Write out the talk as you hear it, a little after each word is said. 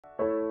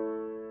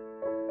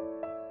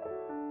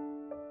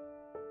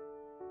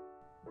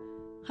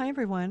Hi,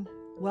 everyone.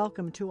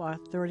 Welcome to our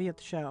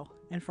 30th show.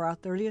 And for our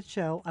 30th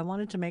show, I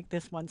wanted to make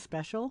this one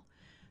special.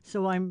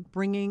 So I'm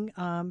bringing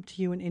to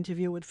you an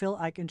interview with Phil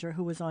Eichinger,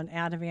 who was on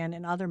Ativan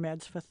and other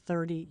meds for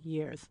 30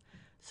 years.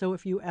 So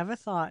if you ever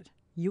thought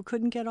you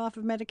couldn't get off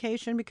of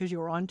medication because you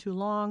were on too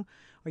long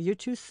or you're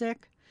too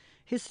sick,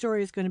 his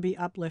story is going to be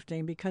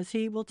uplifting because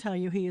he will tell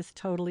you he is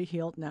totally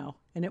healed now.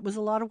 And it was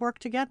a lot of work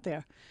to get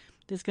there.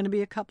 There's going to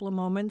be a couple of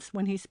moments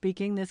when he's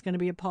speaking. There's going to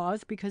be a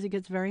pause because he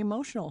gets very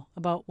emotional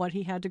about what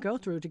he had to go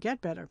through to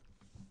get better.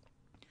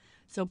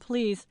 So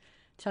please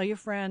tell your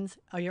friends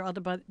or your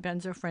other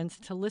Benzo friends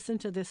to listen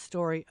to this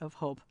story of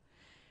hope.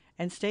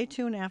 And stay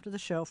tuned after the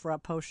show for our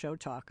post-show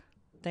talk.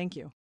 Thank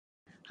you.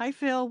 Hi,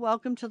 Phil.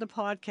 Welcome to the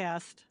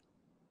podcast.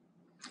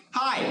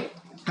 Hi.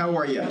 How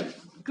are you?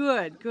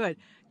 Good, good.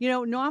 You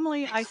know,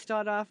 normally I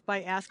start off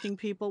by asking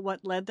people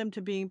what led them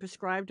to being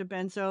prescribed a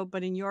benzo,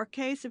 but in your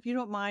case, if you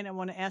don't mind, I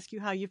want to ask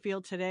you how you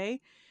feel today,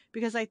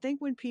 because I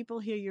think when people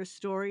hear your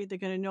story, they're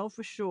going to know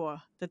for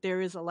sure that there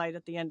is a light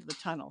at the end of the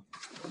tunnel.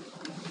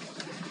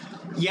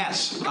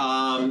 Yes.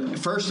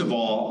 First of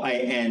all,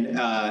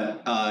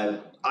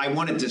 I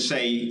wanted to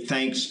say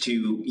thanks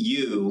to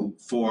you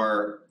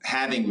for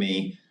having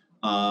me.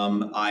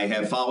 I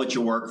have followed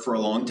your work for a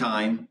long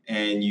time,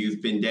 and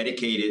you've been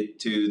dedicated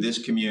to this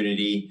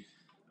community.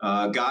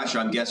 Gosh,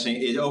 I'm guessing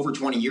it's over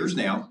 20 years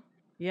now.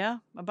 Yeah,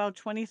 about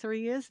 23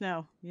 years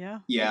now. Yeah.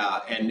 Yeah,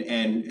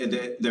 and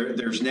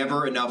there's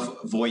never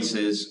enough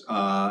voices,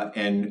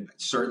 and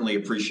certainly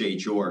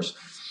appreciate yours.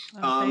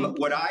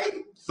 What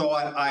I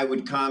thought I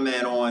would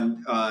comment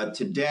on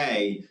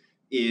today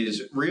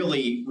is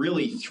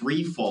really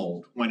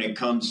threefold when it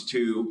comes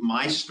to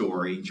my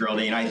story,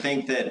 Geraldine. I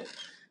think that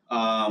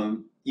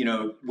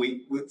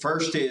we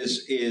first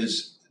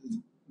is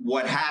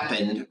what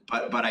happened,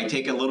 but I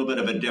take a little bit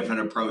of a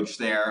different approach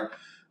there.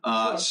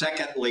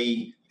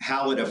 Secondly,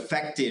 how it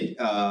affected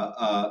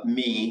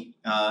me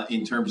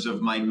in terms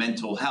of my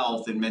mental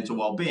health and mental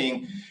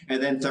well-being.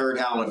 And then third,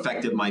 how it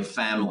affected my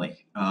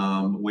family,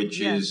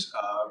 which is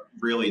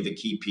really the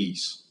key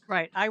piece.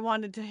 Right. I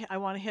want to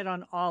hit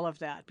on all of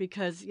that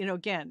because,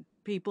 again,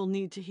 people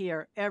need to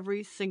hear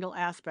every single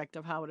aspect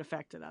of how it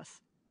affected us.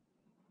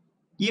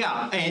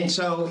 Yeah. And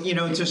so,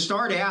 to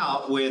start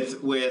out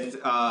with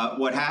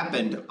what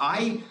happened,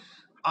 I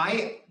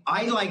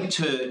like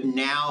to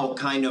now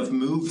kind of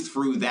move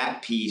through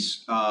that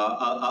piece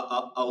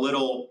a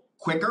little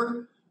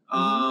quicker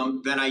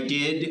than I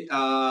did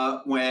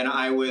when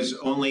I was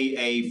only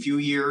a few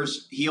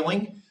years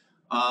healing,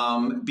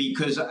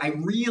 because I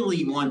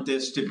really want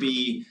this to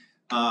be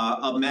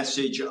a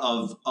message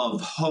of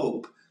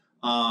hope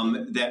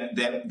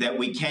that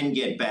we can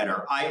get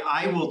better.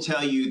 I will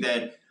tell you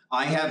that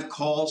I have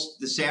calls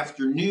this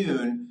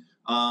afternoon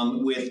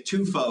with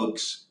two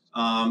folks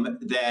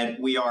that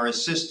we are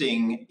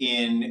assisting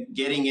in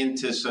getting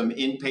into some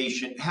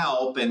inpatient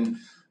help. And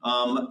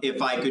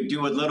if I could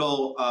do a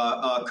little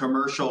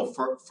commercial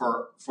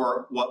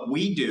for what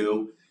we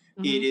do,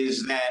 it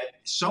is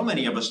that so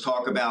many of us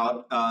talk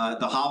about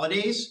the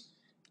holidays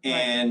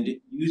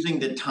and using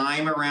the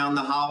time around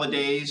the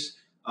holidays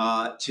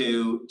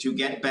to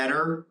get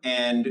better.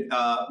 And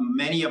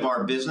many of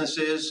our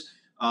businesses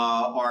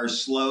are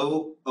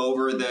slow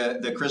over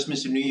the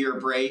Christmas and New Year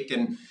break.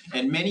 And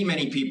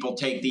many people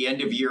take the end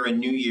of year and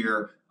New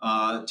Year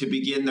to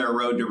begin their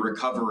road to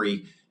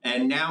recovery.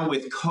 And now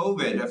with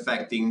COVID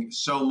affecting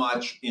so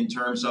much in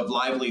terms of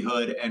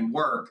livelihood and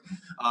work,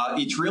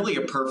 it's really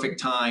a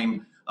perfect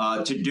time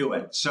to do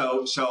it.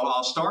 So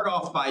I'll start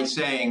off by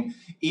saying,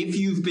 if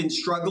you've been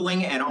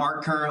struggling and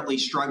are currently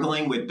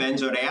struggling with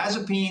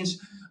benzodiazepines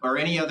or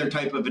any other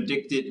type of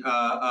addicted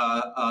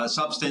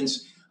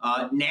substance,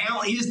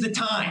 now is the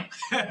time.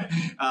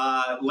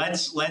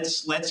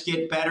 Let's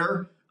get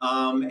better.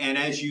 And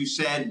as you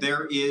said,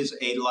 there is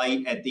a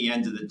light at the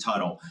end of the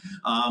tunnel.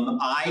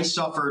 I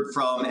suffered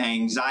from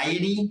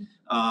anxiety,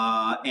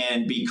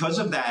 and because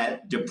of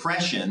that,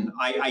 depression.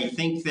 I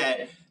think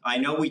that I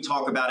know we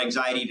talk about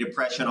anxiety,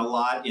 depression a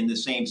lot in the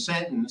same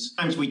sentence.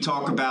 Sometimes we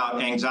talk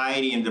about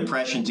anxiety and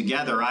depression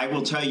together. I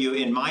will tell you,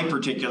 in my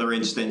particular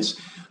instance,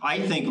 I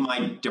think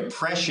my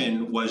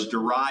depression was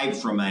derived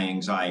from my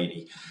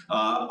anxiety.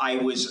 I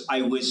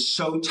was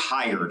so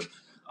tired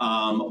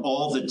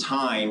all the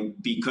time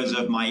because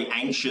of my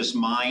anxious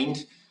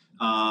mind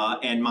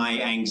and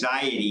my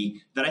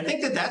anxiety that I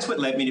think that that's what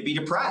led me to be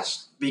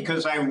depressed,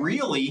 because I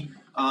really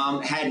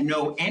had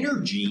no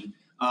energy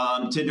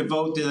to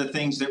devote to the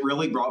things that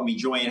really brought me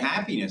joy and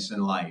happiness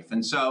in life.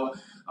 And so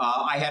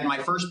I had my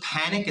first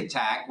panic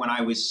attack when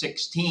I was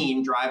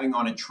 16 driving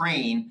on a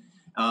train.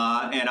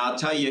 And I'll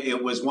tell you,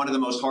 it was one of the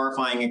most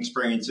horrifying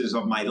experiences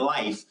of my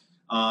life.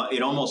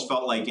 It almost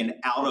felt like an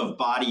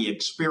out-of-body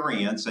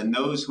experience. And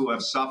those who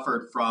have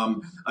suffered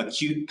from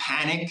acute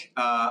panic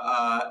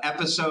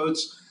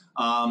episodes,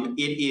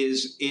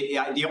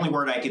 the only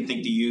word I can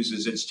think to use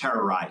is it's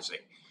terrorizing.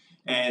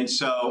 And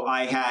so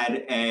I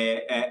had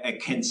a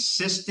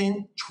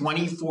consistent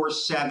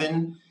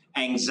 24/7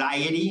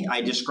 anxiety.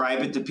 I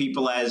describe it to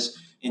people as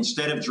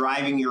instead of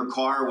driving your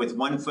car with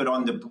one foot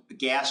on the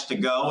gas to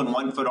go and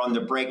one foot on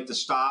the brake to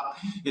stop,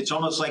 it's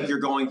almost like you're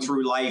going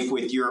through life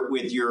with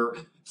your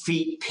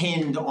feet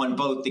pinned on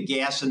both the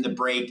gas and the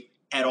brake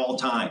at all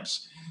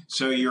times.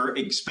 So you're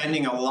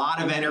expending a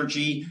lot of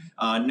energy,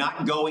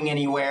 not going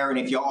anywhere. And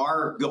if you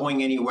are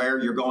going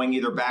anywhere, you're going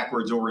either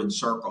backwards or in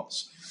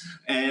circles.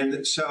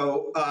 And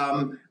so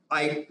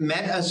I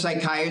met a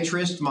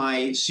psychiatrist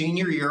my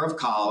senior year of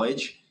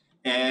college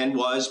and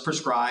was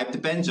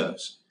prescribed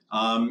Benzos.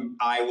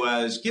 I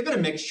was given a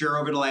mixture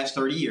over the last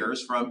 30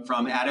 years from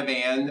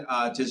Ativan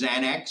to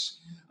Xanax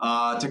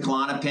to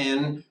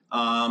Klonopin,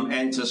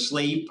 and to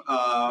sleep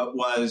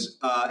was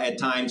at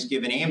times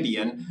given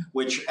Ambien,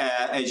 which,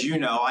 as you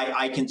know,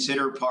 I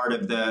consider part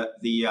of the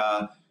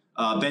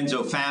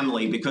benzo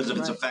family because of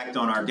its effect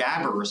on our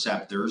GABA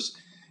receptors.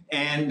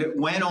 And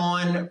went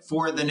on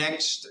for the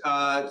next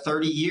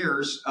 30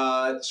 years,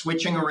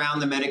 switching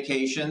around the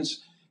medications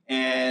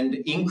and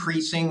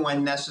increasing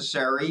when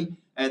necessary.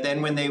 And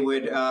then when they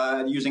would,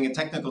 using a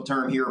technical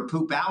term here,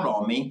 poop out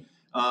on me,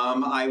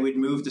 I would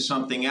move to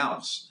something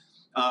else.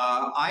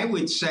 I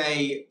would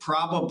say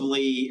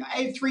probably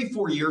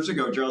 3-4 years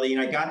ago, Geraldine,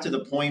 I got to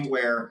the point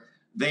where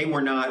they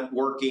were not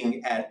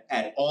working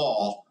at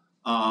all.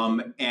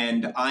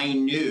 And I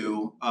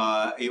knew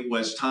it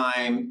was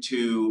time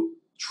to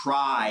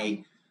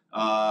try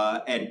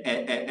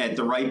at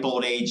the ripe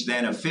old age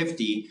then of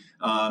 50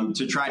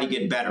 to try to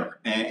get better.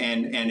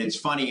 And it's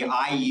funny,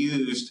 I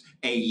used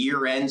a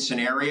year-end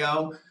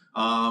scenario.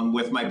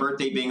 With my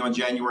birthday being on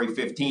January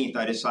 15th,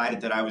 I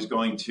decided that I was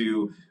going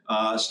to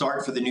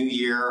start for the new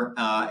year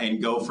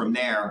and go from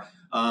there.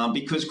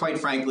 Because quite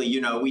frankly,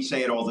 you know, we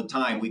say it all the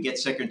time. We get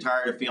sick and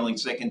tired of feeling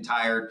sick and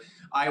tired.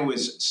 I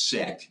was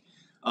sick.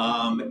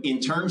 In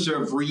terms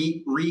of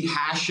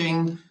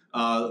rehashing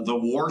the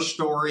war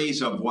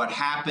stories of what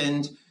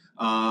happened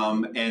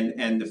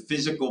and the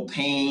physical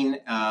pain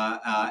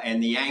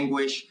and the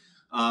anguish,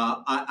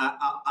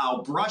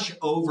 I'll brush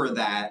over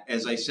that,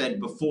 as I said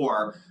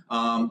before,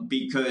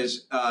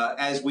 because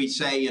as we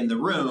say in the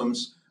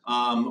rooms,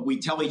 we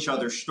tell each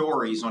other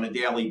stories on a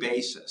daily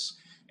basis.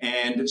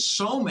 And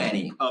so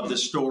many of the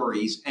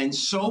stories and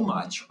so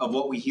much of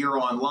what we hear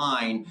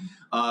online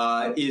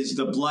is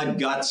the blood,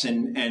 guts,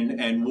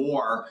 and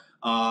war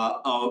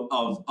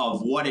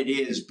of what it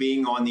is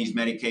being on these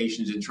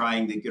medications and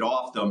trying to get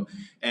off them.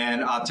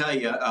 And I'll tell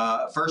you,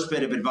 first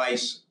bit of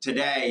advice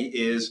today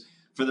is,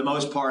 for the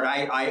most part,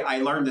 I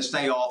learned to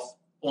stay off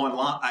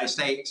online. I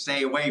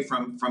stay away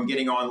from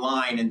getting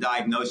online and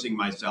diagnosing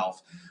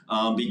myself,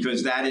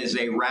 because that is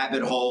a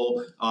rabbit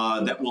hole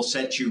that will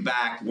set you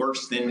back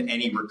worse than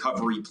any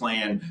recovery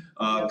plan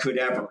could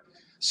ever.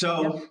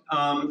 So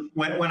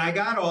when I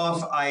got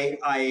off,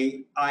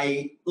 I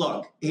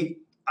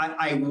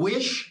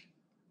wish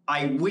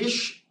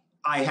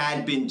I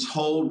had been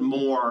told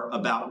more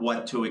about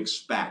what to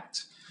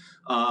expect,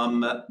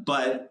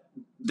 but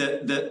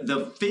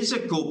the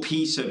physical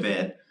piece of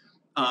it,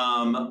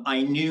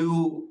 I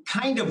knew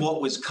kind of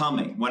what was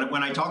coming.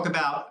 When I talk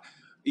about,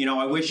 you know,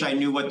 I wish I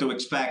knew what to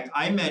expect,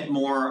 I meant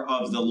more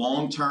of the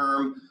long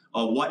term,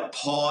 what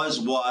pause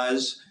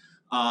was,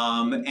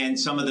 and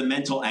some of the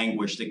mental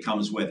anguish that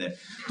comes with it.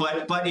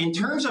 But in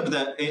terms of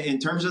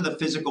the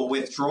physical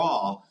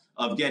withdrawal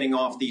of getting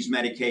off these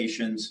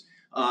medications,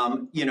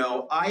 you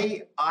know,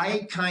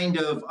 I kind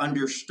of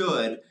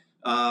understood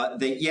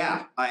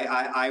that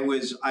I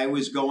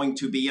was going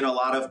to be in a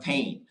lot of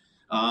pain.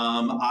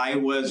 I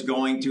was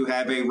going to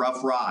have a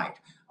rough ride.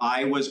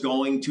 I was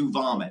going to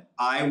vomit.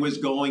 I was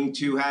going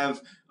to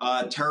have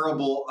a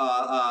terrible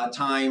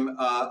time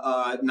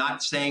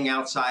not staying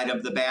outside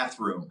of the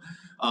bathroom.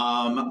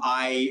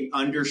 I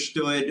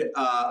understood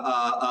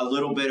a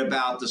little bit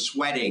about the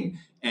sweating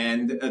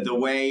and the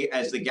way,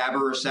 as the GABA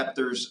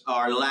receptors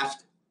are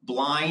left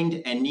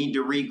blind and need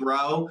to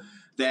regrow,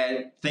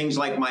 that things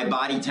like my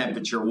body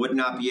temperature would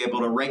not be able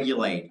to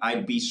regulate.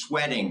 I'd be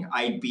sweating.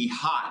 I'd be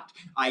hot.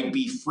 I'd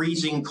be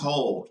freezing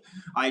cold.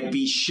 I'd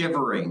be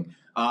shivering.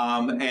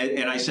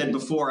 And I said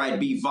before, I'd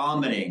be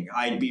vomiting.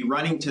 I'd be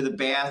running to the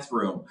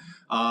bathroom.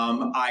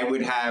 I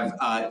would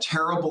have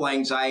terrible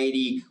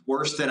anxiety,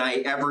 worse than I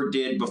ever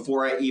did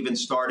before I even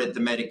started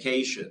the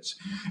medications.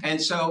 And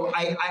so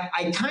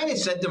I kind of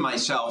said to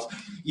myself,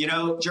 you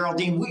know,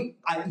 Geraldine,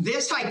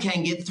 this I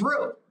can get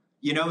through.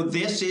 You know,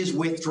 this is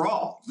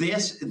withdrawal.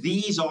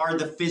 These are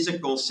the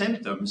physical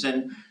symptoms.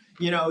 And,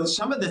 you know,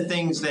 some of the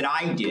things that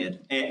I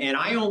did, and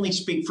I only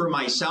speak for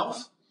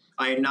myself.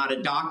 I am not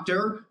a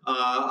doctor.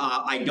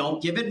 I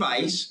don't give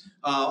advice.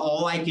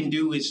 All I can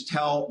do is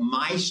tell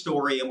my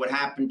story and what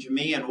happened to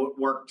me and what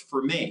worked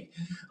for me.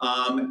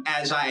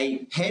 As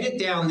I headed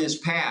down this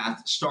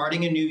path,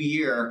 starting a new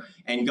year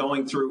and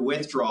going through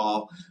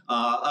withdrawal,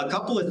 a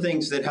couple of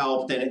things that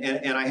helped,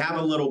 and I have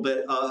a little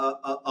bit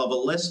of a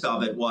list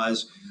of it,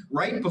 was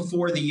right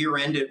before the year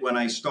ended when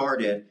I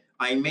started,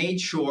 I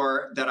made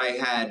sure that I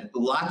had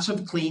lots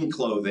of clean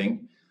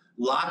clothing,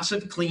 lots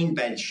of clean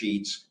bed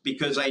sheets,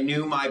 because I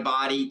knew my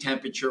body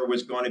temperature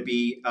was going to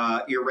be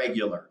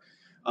irregular.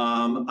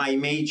 I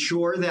made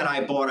sure that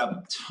I bought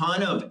a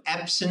ton of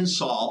Epsom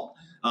salt,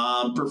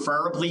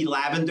 preferably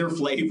lavender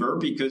flavor,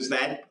 because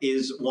that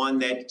is one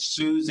that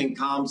soothes and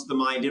calms the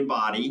mind and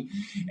body.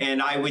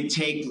 And I would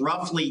take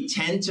roughly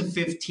 10 to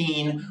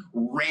 15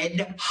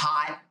 red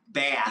hot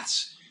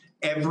baths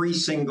every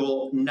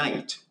single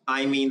night.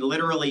 I mean,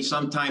 literally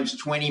sometimes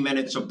 20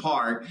 minutes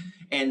apart.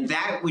 And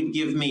that would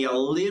give me a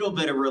little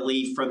bit of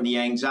relief from the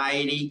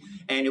anxiety.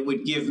 And it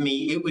would give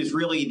me, it was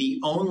really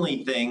the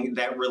only thing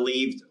that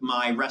relieved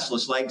my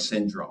restless leg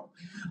syndrome.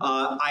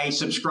 I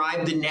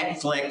subscribed to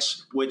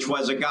Netflix, which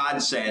was a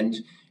godsend.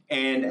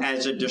 And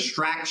as a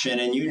distraction,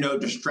 and you know,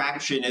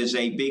 distraction is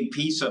a big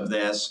piece of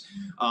this,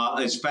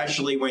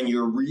 especially when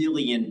you're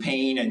really in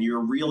pain and you're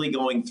really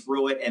going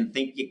through it and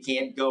think you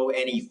can't go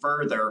any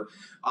further.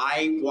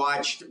 I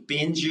watched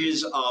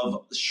binges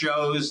of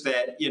shows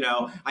that, you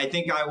know, I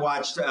think I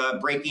watched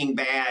Breaking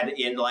Bad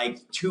in like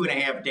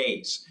 2.5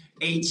 days,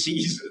 8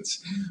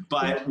 seasons.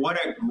 But what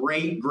a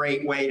great,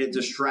 great way to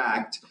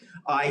distract.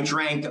 I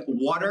drank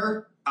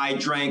water, I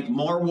drank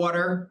more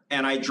water,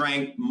 and I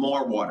drank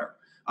more water.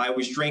 I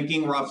was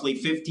drinking roughly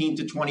 15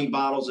 to 20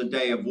 bottles a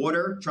day of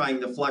water, trying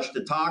to flush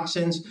the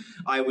toxins.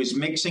 I was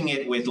mixing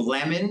it with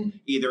lemon,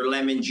 either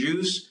lemon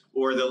juice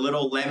or the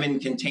little lemon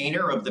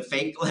container of the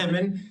fake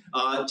lemon,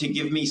 to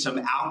give me some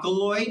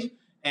alkaloid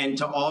and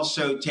to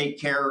also take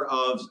care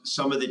of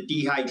some of the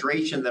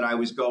dehydration that I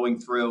was going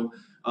through.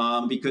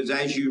 Because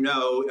as you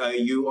know,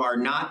 you are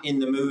not in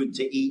the mood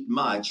to eat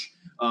much.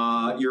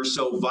 You're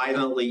so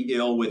violently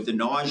ill with the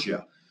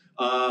nausea.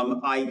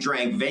 I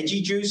drank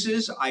veggie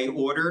juices. I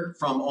ordered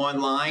from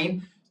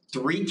online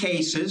 3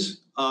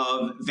 cases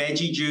of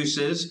veggie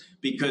juices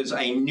because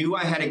I knew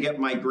I had to get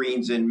my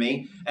greens in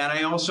me. And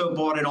I also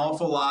bought an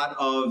awful lot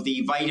of the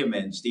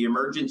vitamins, the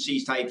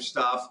emergency type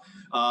stuff,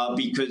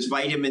 because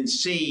vitamin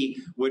C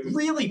would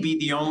really be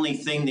the only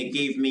thing that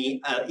gave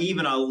me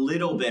even a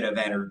little bit of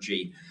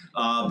energy.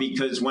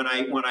 Because when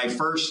I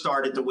first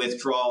started the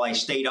withdrawal, I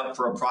stayed up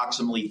for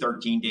approximately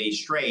 13 days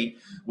straight,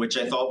 which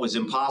I thought was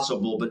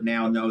impossible, but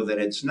now know that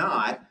it's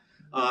not.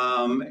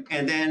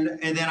 And then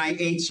I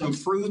ate some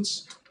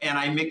fruits, and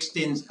I mixed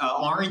in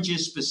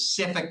oranges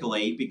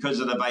specifically because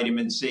of the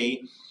vitamin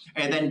C,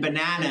 and then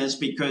bananas,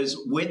 because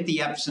with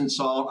the Epsom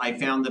salt, I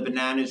found the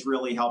bananas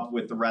really helped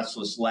with the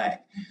restless leg.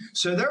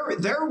 So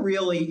they're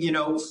really, you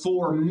know,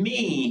 for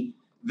me,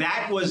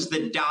 that was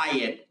the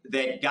diet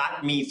that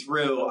got me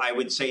through, I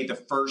would say, the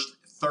first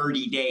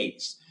 30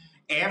 days.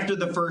 After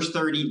the first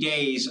 30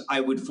 days, I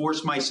would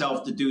force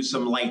myself to do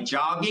some light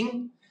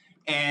jogging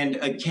and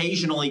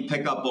occasionally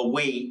pick up a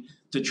weight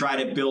to try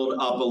to build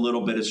up a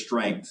little bit of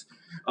strength.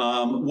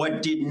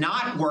 What did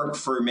not work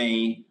for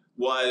me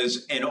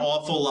was an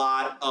awful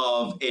lot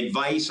of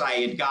advice I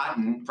had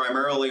gotten,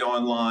 primarily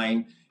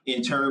online,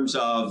 in terms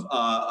of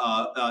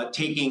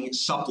taking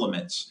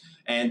supplements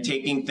and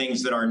taking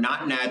things that are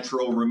not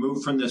natural,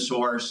 removed from the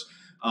source,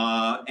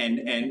 and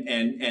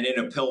in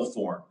a pill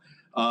form.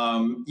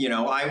 You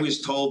know, I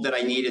was told that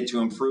I needed to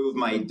improve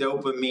my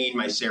dopamine,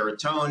 my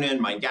serotonin,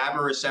 my GABA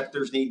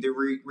receptors need to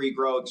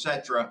regrow, et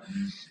cetera.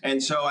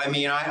 And so, I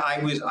mean,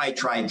 I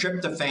tried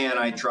tryptophan,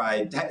 I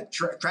tried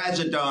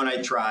trazodone,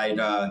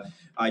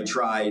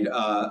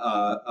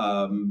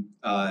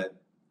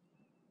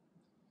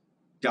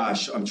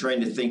 gosh, I'm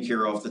trying to think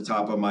here off the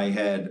top of my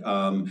head.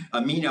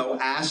 Amino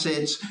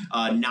acids,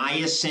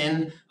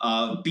 niacin,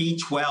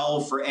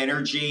 B12 for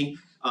energy.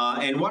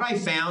 And what I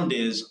found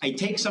is I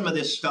take some of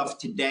this stuff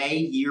today,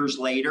 years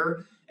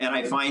later, and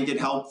I find it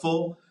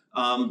helpful.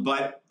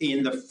 But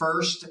in the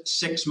first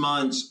 6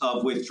 months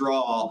of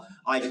withdrawal,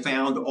 I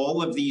found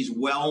all of these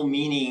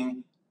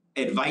well-meaning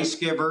advice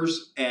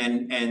givers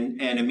and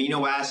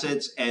amino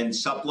acids and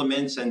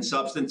supplements and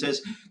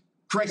substances.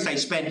 Christ, I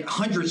spent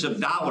hundreds of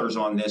dollars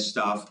on this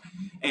stuff.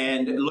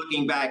 And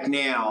looking back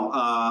now,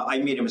 I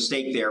made a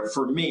mistake there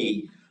for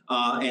me.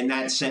 And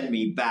that sent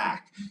me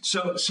back.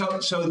 So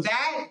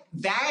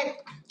that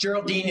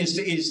Geraldine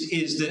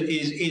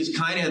is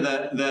kind of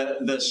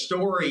the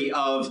story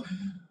of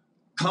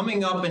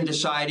coming up and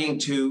deciding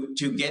to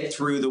get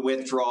through the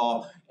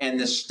withdrawal and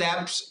the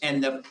steps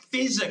and the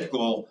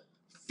physical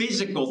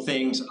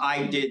things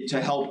I did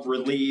to help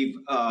relieve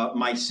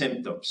my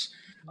symptoms.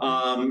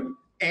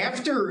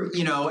 After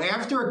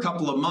a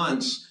couple of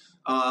months,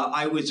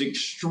 I was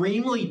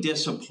extremely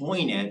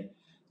disappointed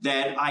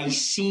that I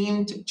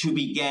seemed to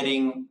be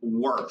getting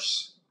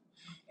worse.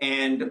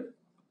 And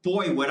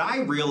boy, what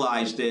I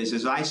realized is,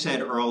 as I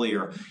said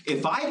earlier,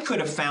 if I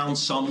could have found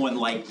someone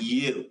like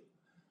you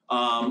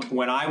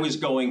when I was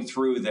going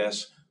through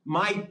this,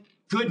 my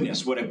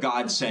goodness, what a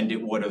godsend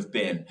it would have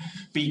been.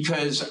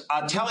 Because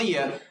I'll tell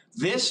you,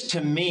 this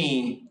to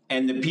me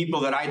and the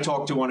people that I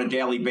talk to on a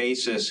daily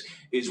basis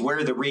is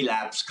where the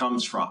relapse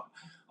comes from.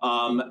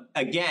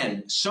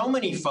 Again, so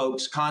many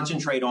folks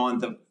concentrate on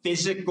the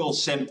physical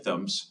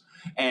symptoms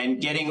and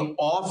getting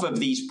off of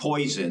these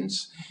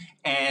poisons.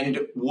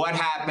 And what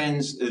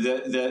happens?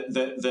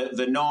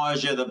 The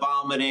nausea, the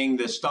vomiting,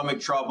 the stomach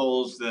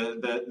troubles,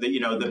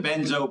 the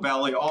benzo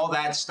belly, all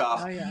that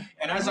stuff. Oh, yeah.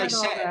 And as I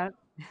said,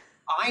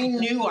 I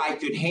knew I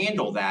could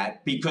handle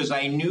that because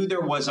I knew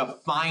there was a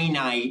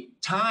finite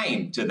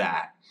time to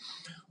that.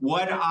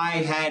 What I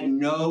had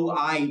no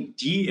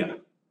idea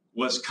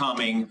was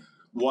coming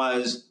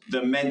was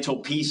the mental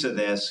piece of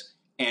this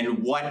and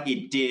what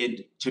it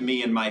did to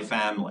me and my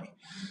family.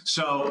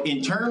 So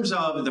in terms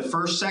of the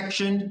first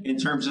section, in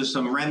terms of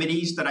some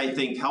remedies that I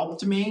think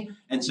helped me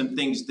and some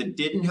things that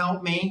didn't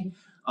help me,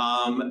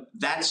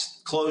 that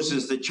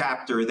closes the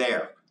chapter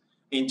there.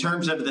 In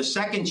terms of the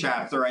second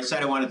chapter, I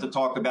said I wanted to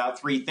talk about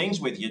three things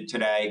with you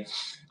today.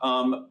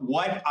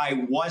 What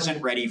I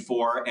wasn't ready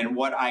for and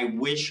what I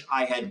wish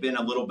I had been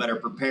a little better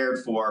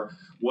prepared for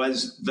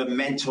was the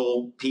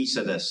mental piece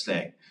of this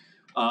thing.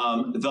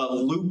 The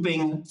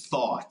looping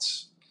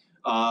thoughts,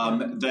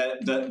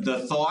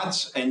 the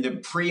thoughts and the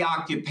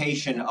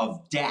preoccupation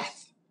of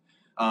death.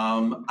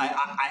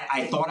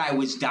 I thought I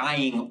was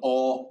dying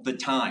all the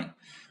time.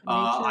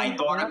 I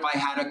thought if I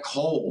had a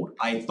cold,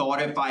 I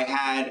thought if I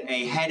had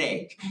a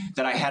headache,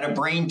 that I had a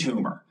brain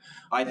tumor.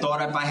 I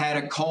thought if I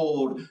had a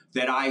cold,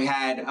 that I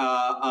had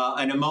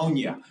a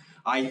pneumonia.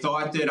 I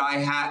thought that I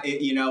had,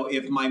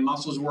 if my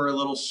muscles were a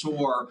little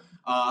sore,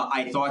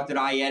 I thought that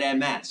I had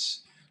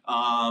MS,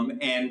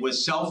 and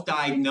was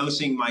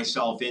self-diagnosing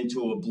myself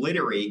into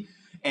obliterate,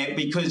 and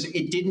because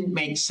it didn't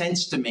make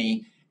sense to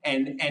me,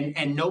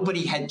 and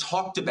nobody had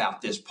talked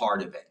about this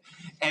part of it.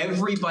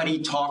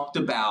 Everybody talked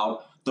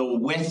about the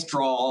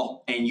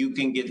withdrawal and you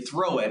can get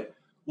through it.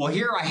 Well,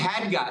 here I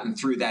had gotten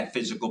through that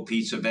physical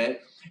piece of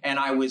it, and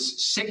I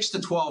was 6 to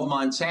 12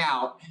 months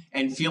out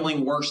and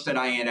feeling worse than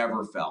I had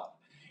ever felt.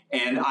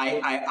 And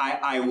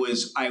I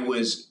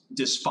was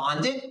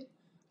despondent,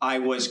 I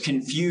was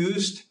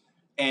confused,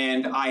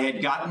 and I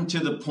had gotten to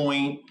the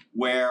point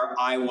where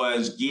I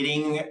was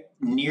getting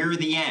near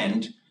the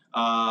end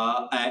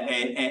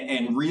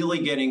and really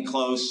getting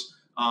close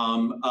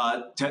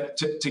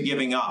to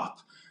giving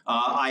up.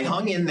 I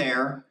hung in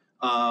there,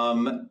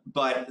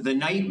 but the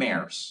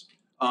nightmares,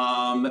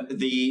 and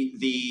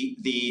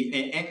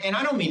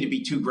I don't mean to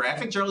be too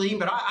graphic, Geraldine,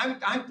 but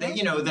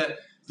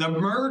the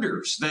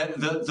murders,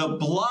 the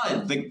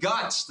blood, the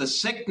guts, the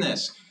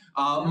sickness,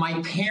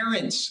 my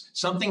parents,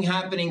 something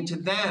happening to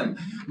them,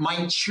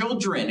 my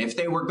children, if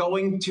they were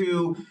going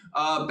to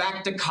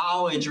back to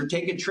college or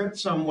take a trip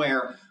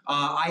somewhere,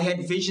 I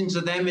had visions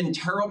of them in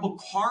terrible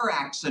car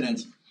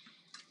accidents.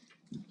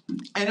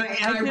 And I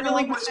did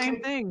really all the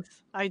same things.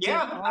 I did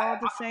all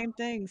the same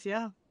things.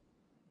 Yeah.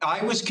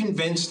 I was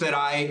convinced that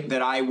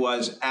I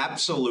was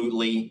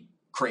absolutely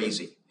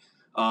crazy.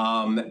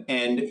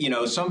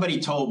 Somebody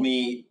told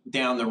me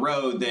down the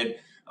road that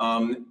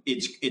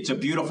it's a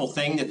beautiful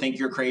thing to think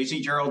you're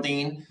crazy,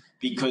 Geraldine,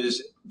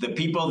 because the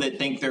people that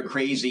think they're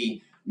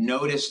crazy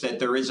notice that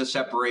there is a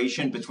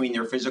separation between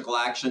their physical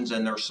actions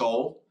and their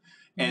soul.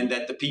 And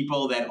that the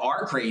people that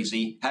are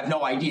crazy have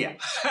no idea.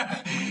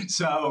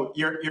 So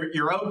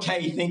you're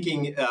okay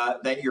thinking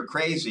that you're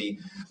crazy,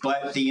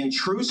 but the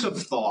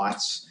intrusive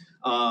thoughts,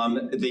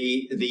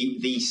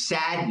 the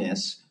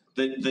sadness,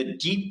 the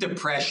deep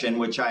depression,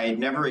 which I had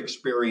never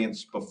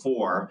experienced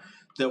before,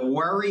 the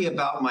worry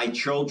about my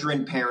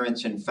children,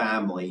 parents, and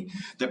family,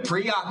 the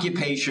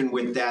preoccupation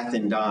with death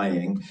and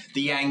dying,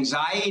 the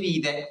anxiety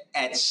that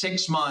at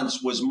 6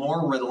 months was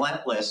more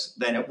relentless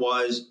than it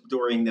was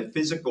during the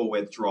physical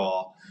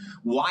withdrawal.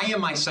 Why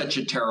am I such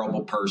a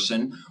terrible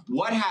person?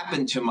 What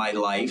happened to my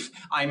life?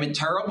 I'm a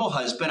terrible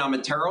husband. I'm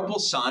a terrible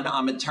son.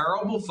 I'm a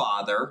terrible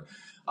father.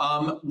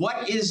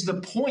 What is the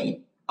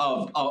point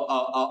of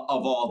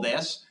all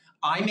this?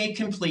 I'm a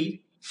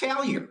complete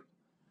failure.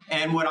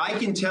 And what I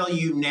can tell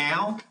you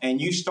now, and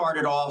you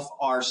started off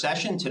our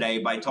session today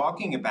by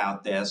talking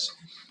about this,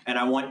 and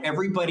I want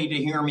everybody to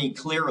hear me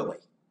clearly.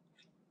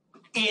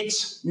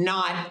 It's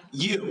not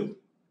you.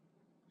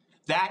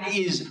 That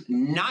is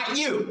not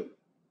you.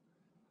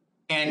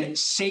 And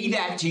say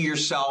that to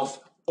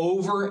yourself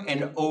over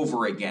and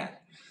over again.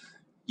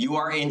 You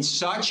are in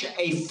such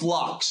a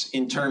flux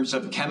in terms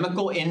of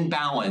chemical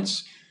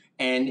imbalance,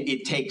 and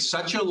it takes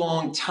such a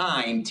long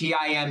time,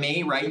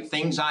 TIME, right?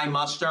 Things I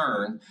must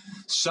earn,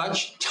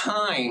 such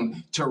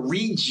time to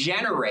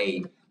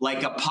regenerate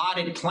like a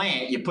potted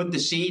plant. You put the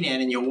seed in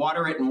and you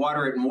water it and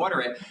water it and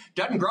water it.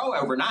 Doesn't grow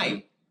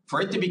overnight.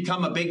 For it to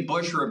become a big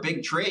bush or a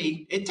big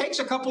tree, it takes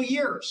a couple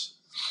years.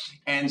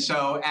 And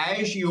so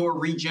as you're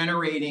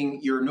regenerating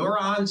your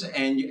neurons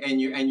and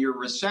your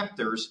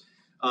receptors,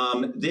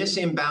 this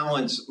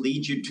imbalance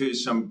leads you to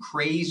some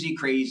crazy,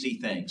 crazy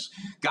things.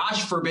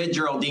 Gosh forbid,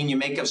 Geraldine, you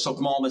make a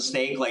small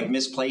mistake like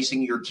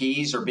misplacing your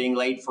keys or being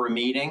late for a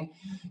meeting.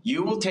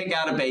 You will take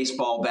out a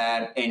baseball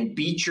bat and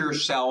beat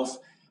yourself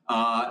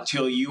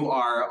till you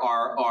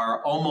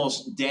are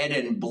almost dead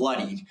and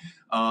bloodied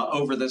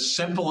over the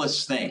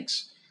simplest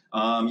things.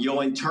 You'll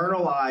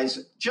internalize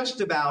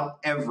just about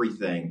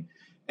everything.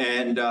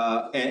 And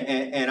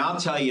I'll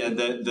tell you,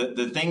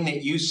 the thing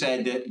that you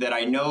said that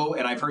I know,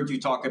 and I've heard you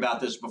talk about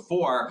this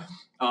before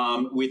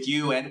with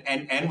you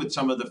and with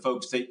some of the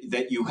folks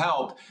that you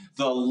help,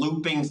 the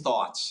looping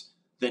thoughts,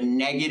 the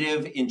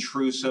negative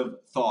intrusive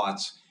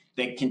thoughts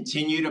that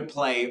continue to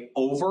play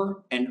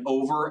over and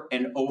over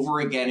and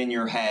over again in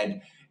your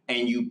head,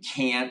 and you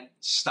can't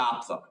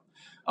stop them.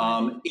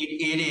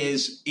 It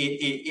is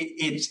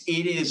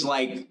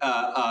like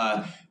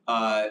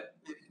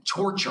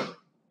torture.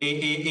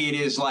 It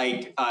is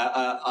like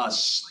a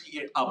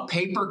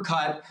paper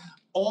cut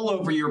all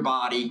over your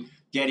body,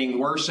 getting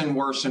worse and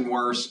worse and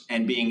worse,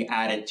 and being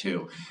added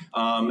to.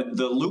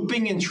 The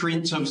looping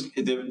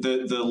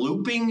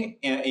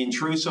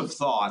intrusive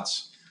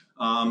thoughts.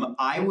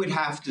 I would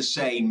have to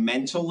say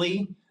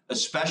mentally,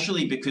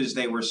 especially because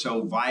they were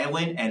so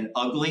violent and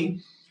ugly,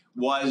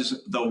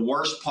 was the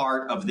worst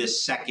part of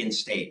this second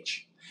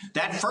stage.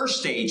 That first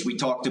stage, we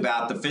talked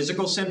about the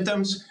physical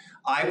symptoms.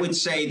 I would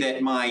say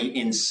that my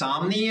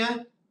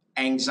insomnia,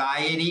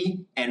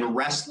 anxiety, and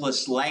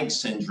restless leg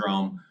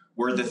syndrome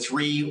were the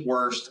three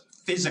worst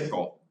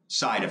physical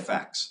side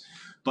effects.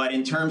 But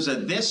in terms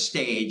of this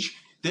stage,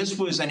 this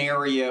was an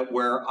area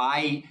where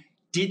I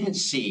didn't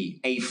see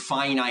a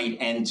finite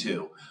end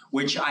to,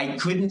 which I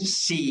couldn't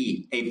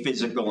see a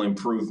physical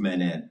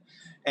improvement in.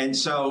 And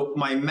so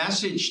my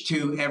message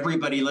to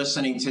everybody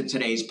listening to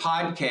today's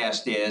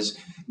podcast is,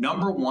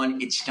 number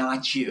one, it's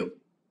not you.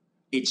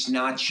 It's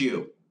not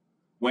you.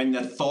 When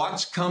the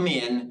thoughts come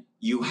in,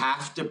 you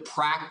have to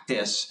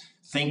practice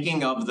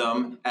thinking of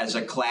them as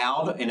a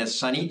cloud in a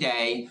sunny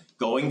day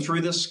going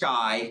through the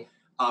sky,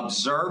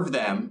 observe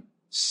them,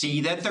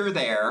 see that they're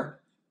there,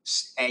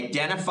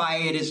 identify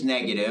it as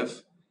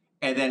negative,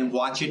 and then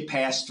watch it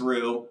pass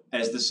through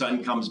as the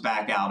sun comes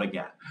back out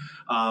again.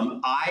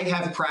 I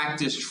have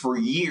practiced for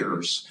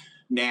years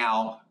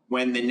now,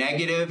 when the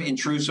negative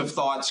intrusive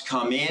thoughts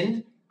come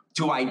in,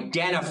 to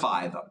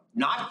identify them,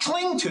 not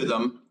cling to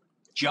them,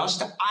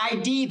 just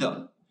ID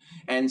them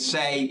and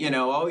say,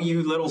 oh,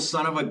 you little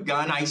son of a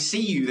gun, I see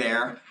you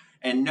there.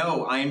 And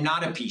no, I am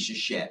not a piece of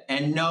shit.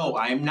 And no,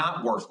 I am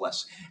not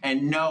worthless.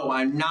 And no,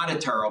 I'm not a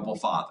terrible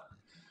father.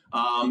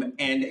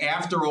 And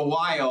after a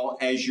while,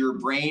 as your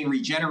brain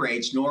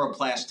regenerates,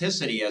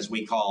 neuroplasticity, as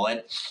we call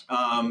it,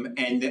 and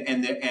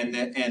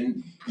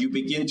you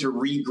begin to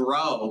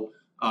regrow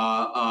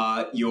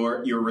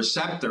your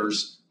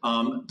receptors,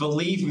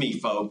 believe me,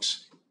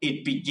 folks,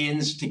 it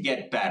begins to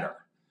get better.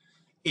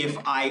 If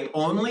I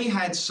only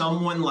had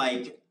someone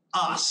like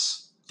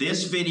us,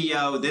 this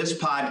video, this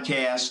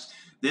podcast,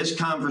 this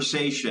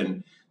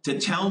conversation, to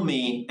tell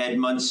me at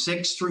months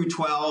 6 through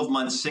 12,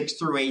 months 6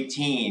 through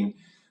 18,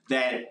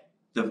 that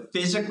the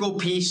physical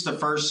piece the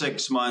first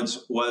 6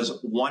 months was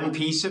one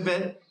piece of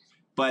it,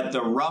 but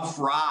the rough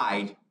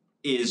ride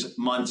is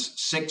months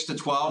 6 to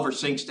 12 or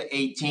 6 to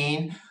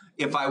 18.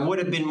 If I would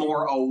have been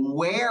more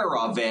aware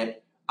of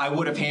it, I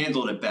would have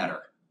handled it better.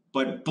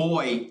 But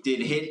boy,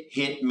 did it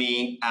hit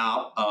me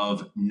out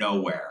of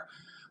nowhere,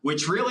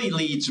 which really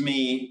leads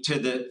me to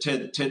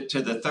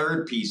the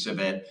third piece of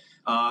it.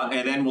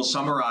 And then we'll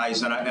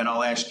summarize, and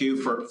I'll ask you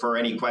for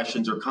any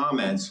questions or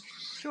comments.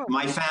 Sure.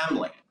 My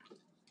family.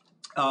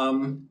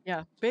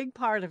 Yeah, big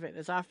part of it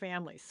is our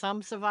family.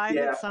 Some survive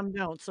it, some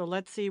don't. So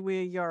let's see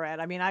where you're at.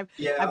 I mean, I've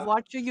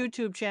watched your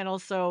YouTube channel,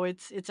 so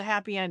it's a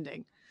happy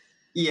ending.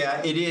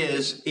 Yeah, it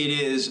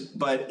is,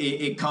 but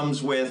it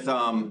comes with,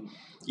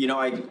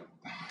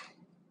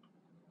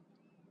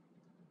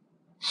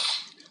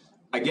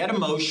 I get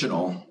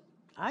emotional.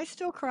 I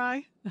still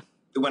cry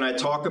when I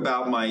talk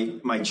about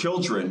my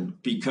children,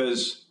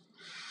 because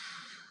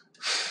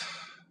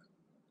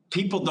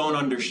people don't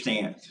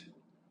understand.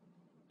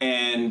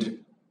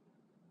 And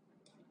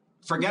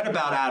forget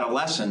about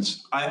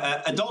adolescents.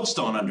 Adults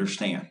don't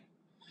understand.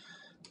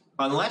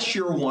 Unless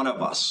you're one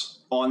of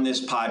us on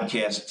this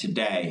podcast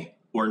today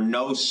or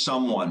know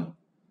someone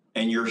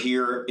and you're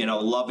here in a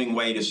loving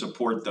way to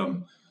support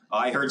them.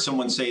 I heard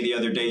someone say the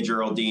other day,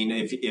 Geraldine,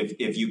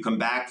 if you come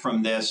back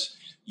from this,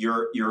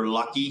 you're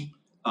lucky.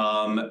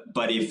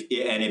 But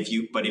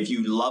if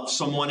you love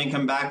someone and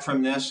come back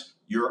from this,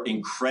 you're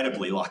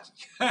incredibly lucky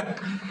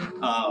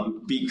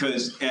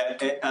because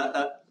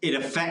it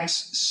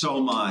affects so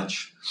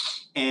much.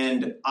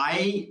 And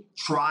I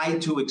try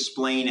to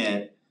explain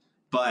it,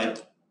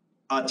 but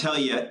I'll tell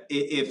you,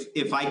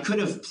 if I could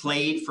have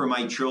played for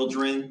my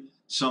children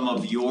some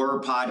of your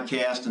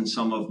podcast and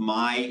some of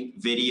my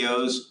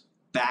videos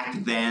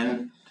back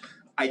then,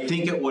 I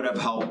think it would have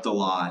helped a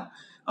lot.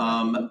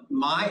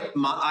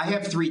 I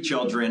have 3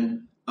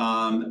 children,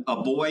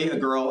 a boy, a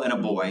girl, and a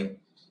boy.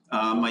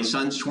 My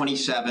son's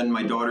 27,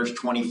 my daughter's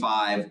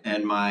 25,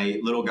 and my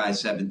little guy's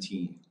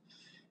 17.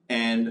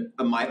 And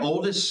my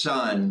oldest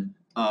son,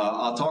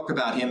 I'll talk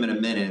about him in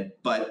a minute,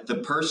 but the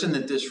person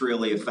that this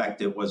really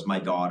affected was my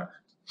daughter.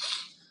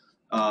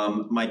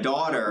 My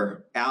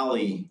daughter,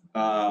 Allie,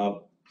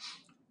 all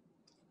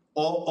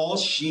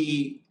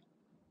she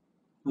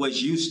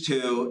was used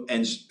to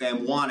and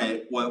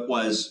wanted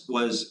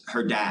was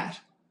her dad.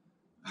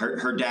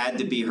 Her dad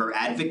to be her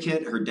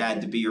advocate, her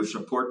dad to be her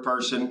support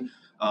person,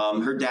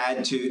 her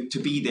dad to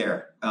be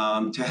there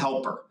to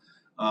help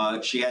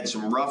her. She had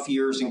some rough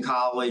years in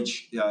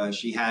college.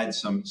 She had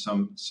some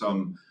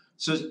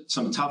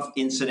tough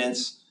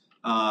incidents,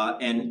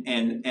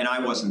 and I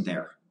wasn't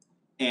there.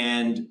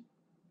 And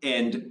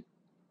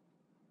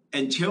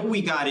until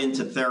we got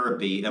into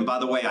therapy, and by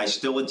the way, I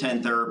still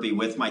attend therapy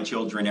with my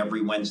children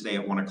every Wednesday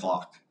at 1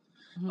 o'clock.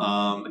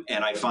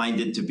 And I find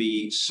it to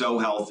be so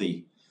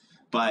healthy.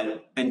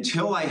 But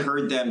until I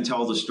heard them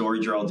tell the story,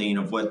 Geraldine,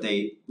 of what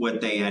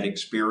they had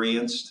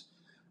experienced,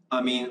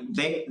 I mean,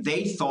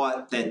 they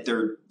thought that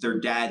their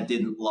dad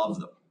didn't love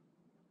them.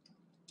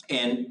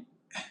 And,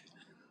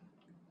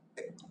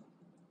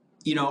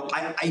 you know,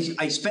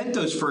 I spent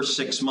those first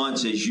 6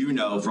 months, as you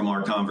know from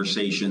our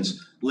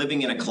conversations,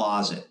 living in a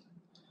closet.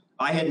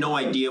 I had no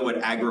idea what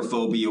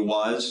agoraphobia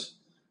was.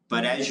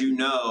 But as you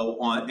know,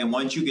 and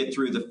once you get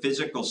through the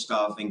physical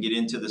stuff and get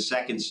into the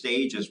second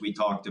stage, as we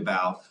talked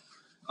about,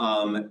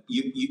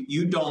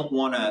 you don't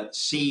want to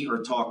see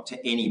or talk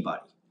to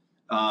anybody.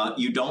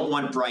 You don't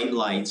want bright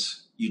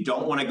lights. You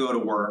don't want to go to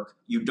work.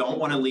 You don't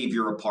want to leave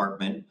your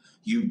apartment.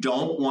 You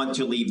don't want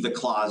to leave the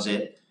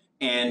closet.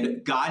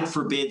 And God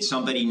forbid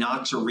somebody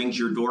knocks or rings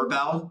your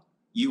doorbell,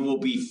 you will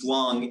be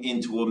flung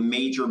into a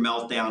major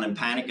meltdown and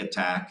panic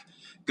attack.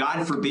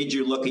 God forbid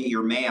you look at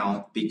your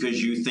mail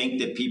because you think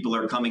that people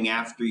are coming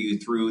after you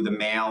through the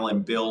mail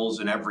and bills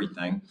and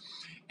everything.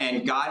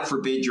 And God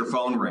forbid your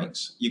phone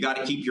rings. You got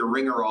to keep your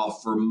ringer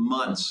off for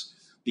months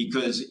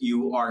because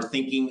you are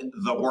thinking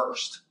the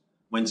worst.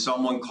 When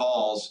someone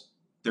calls,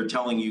 they're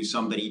telling you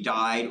somebody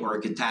died or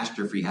a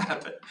catastrophe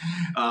happened.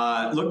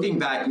 Looking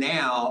back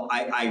now,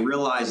 I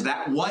realize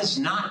that was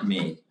not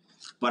me.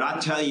 But I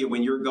tell you,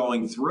 when you're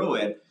going through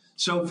it,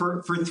 so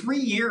for 3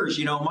 years,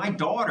 you know, my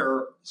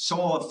daughter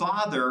saw a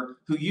father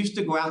who used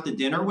to go out to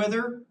dinner with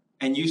her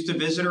and used to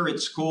visit her at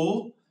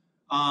school,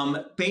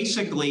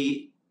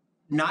 basically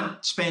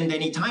not spend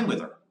any time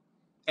with her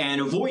and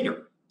avoid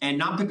her and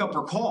not pick up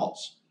her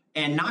calls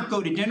and not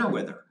go to dinner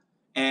with her.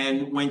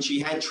 And when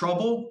she had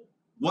trouble,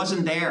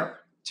 wasn't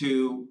there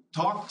to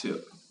talk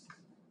to.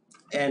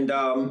 And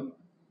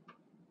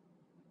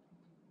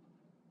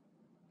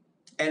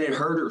it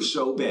hurt her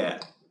so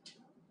bad.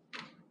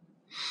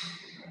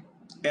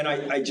 And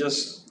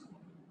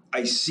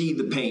I see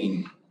the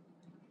pain.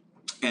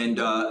 And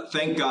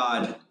thank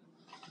God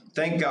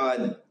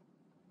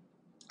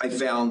I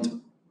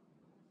found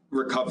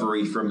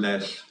recovery from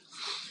this.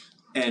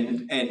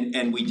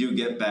 And we do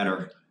get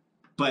better.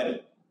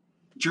 But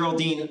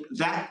Geraldine,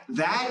 that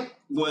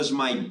was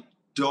my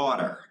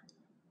daughter.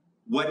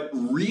 What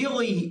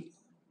really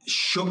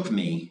shook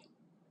me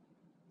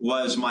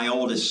was my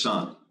oldest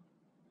son.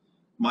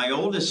 My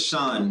oldest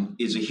son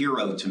is a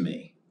hero to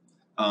me.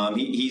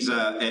 He's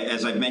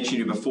as I've mentioned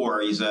to you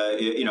before, he's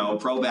a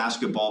pro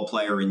basketball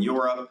player in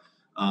Europe,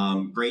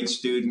 great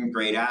student,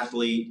 great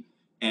athlete,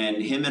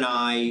 and him and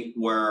I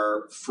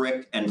were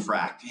frick and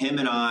frack. Him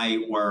and I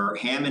were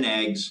ham and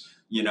eggs,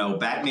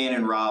 Batman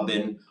and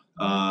Robin.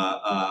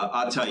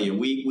 I'll tell you,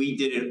 we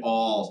did it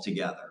all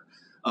together.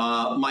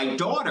 My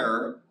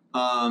daughter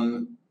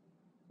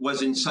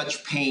was in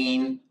such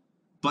pain,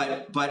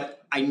 but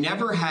I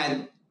never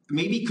had,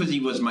 maybe because he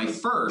was my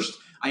first,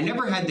 I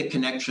never had the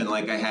connection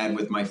like I had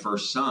with my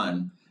first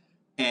son.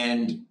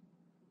 And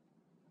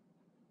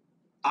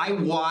I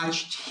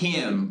watched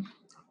him.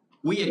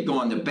 We had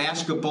gone to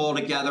basketball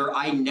together.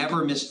 I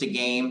never missed a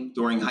game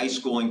during high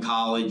school and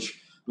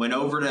college. Went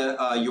over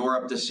to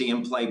Europe to see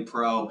him play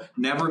pro.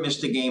 Never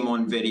missed a game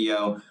on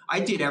video.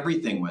 I did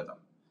everything with him.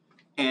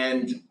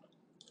 And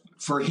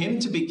for him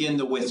to begin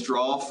to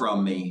withdraw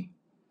from me,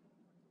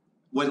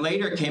 what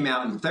later came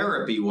out in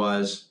therapy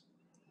was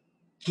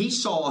he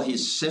saw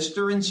his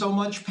sister in so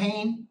much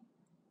pain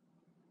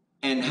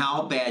and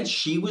how bad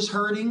she was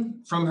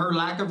hurting from her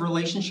lack of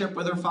relationship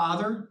with her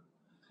father,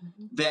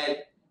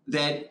 that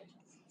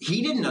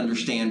he didn't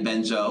understand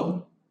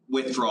benzo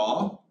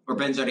withdrawal or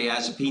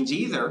benzodiazepines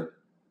either.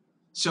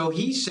 So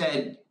he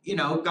said,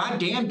 God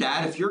damn,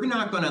 Dad, if you're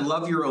not going to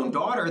love your own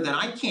daughter, then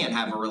I can't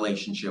have a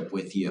relationship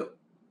with you.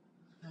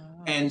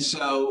 And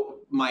so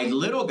my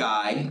little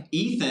guy,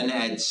 Ethan,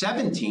 at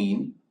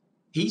 17,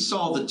 he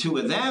saw the two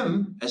of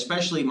them,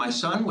 especially my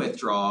son,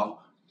 withdraw,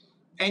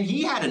 and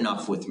he had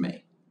enough with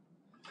me.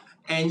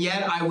 And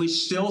yet I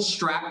was still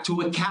strapped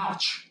to a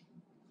couch.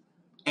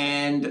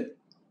 And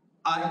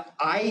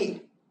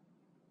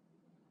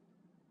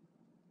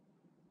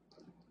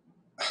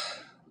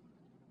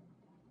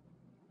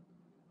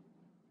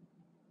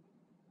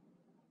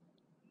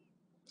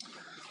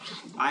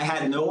I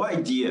had no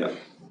idea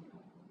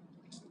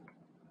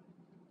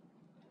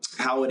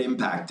how it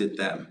impacted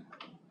them.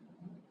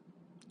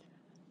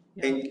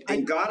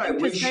 And God, I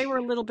wish. Because they were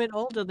a little bit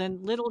older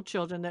than little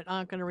children that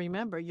aren't going to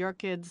remember. Your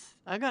kids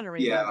are going to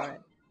remember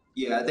it.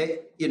 Yeah,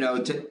 they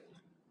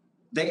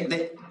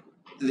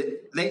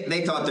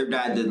thought their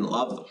dad didn't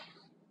love them.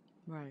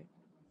 Right.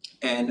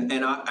 And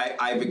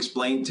I've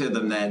explained to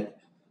them that,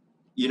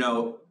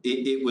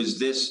 it was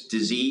this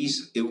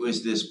disease, it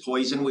was this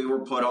poison we were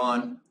put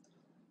on,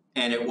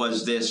 and it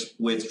was this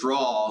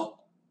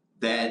withdrawal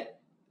that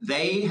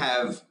they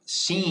have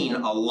seen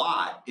a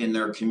lot in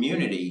their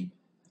community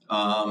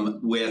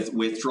with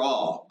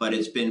withdrawal, but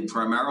it's been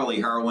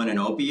primarily heroin and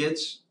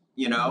opiates,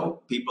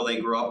 people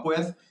they grew up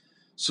with.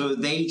 So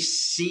they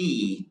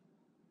see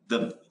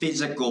the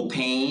physical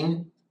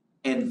pain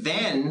And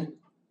then,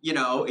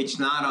 it's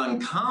not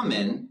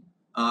uncommon.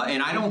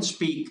 And I don't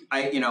speak,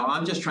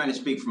 I'm just trying to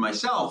speak for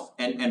myself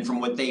and from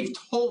what they've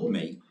told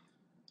me.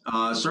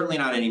 Certainly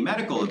not any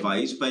medical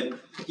advice, but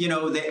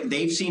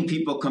they've seen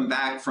people come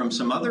back from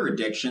some other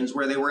addictions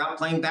where they were out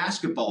playing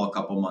basketball a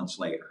couple months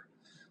later,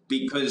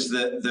 because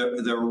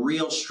the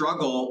real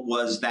struggle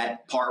was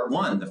that part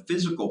one, the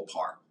physical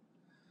part.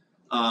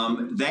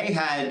 They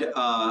had,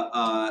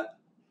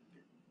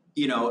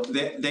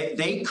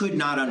 they could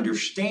not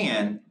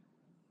understand,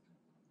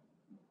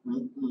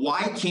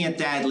 why can't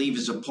dad leave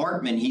his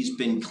apartment? He's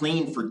been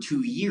clean for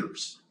 2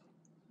 years.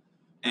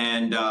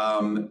 And,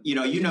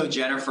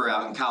 Jennifer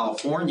out in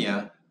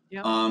California,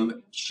 Yep.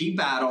 She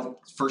battled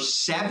for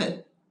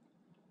 7.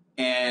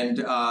 And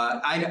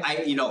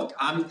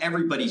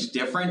everybody's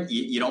different.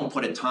 You don't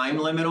put a time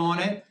limit on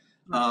it,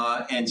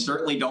 and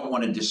certainly don't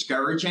want to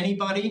discourage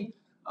anybody.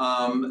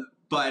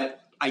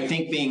 But I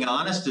think being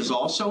honest is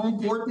also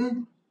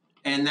important.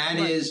 And that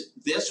is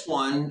this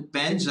one,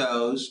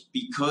 Benzos,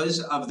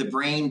 because of the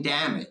brain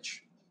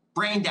damage.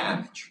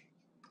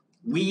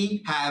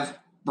 We have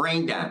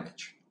brain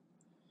damage.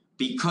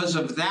 Because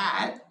of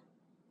that,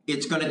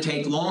 it's going to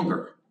take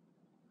longer.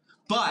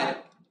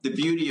 But the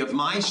beauty of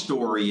my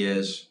story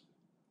is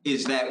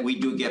that we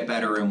do get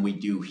better and we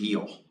do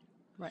heal.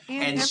 Right.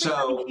 And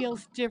everybody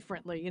heals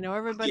differently.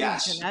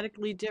 Everybody's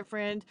genetically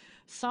different.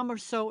 Some are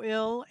so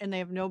ill and they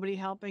have nobody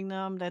helping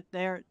them that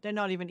they're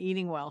not even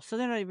eating well. So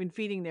they're not even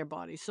feeding their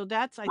bodies. So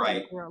that's, I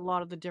think, where a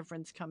lot of the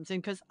difference comes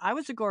in, because I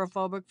was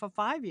agoraphobic for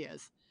 5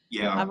 years.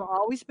 Yeah. I've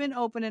always been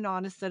open and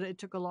honest that it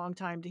took a long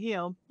time to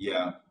heal.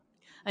 Yeah.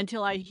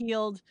 Until I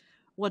healed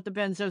what the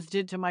benzos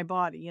did to my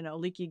body,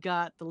 leaky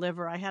gut, the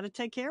liver. I had to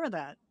take care of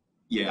that.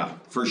 Yeah,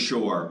 for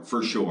sure.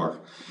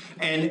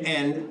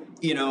 And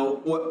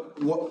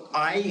what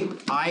I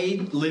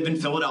live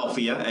in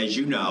Philadelphia, as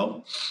you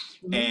know,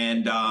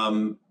 and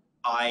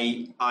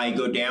I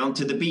go down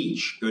to the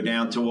beach, go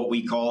down to what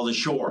we call the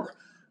shore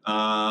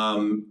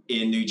in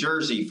New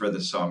Jersey for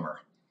the summer.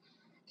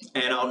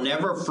 And I'll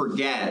never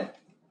forget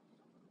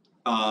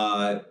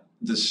the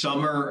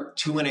summer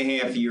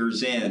 2.5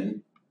 years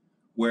in,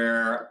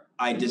 where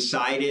I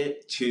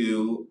decided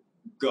to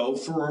go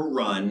for a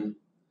run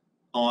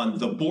on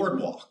the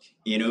boardwalk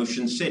in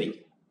Ocean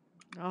City.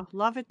 Oh,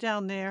 love it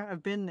down there.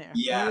 I've been there.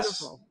 Yes.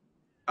 Beautiful.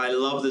 I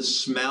love the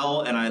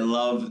smell and I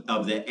love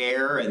of the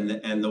air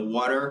and the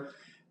water.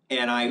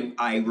 And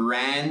I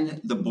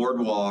ran the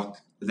boardwalk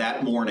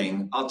that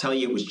morning. I'll tell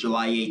you, it was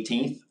July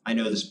 18th. I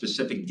know the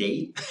specific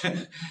date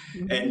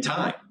and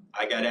time.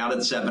 I got out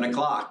at 7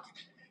 o'clock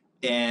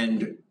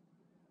and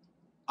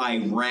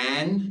I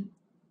ran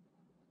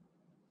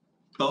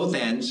both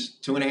ends,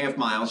 2.5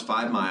 miles,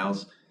 5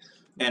 miles.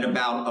 And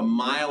about a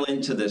mile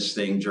into this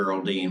thing,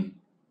 Geraldine,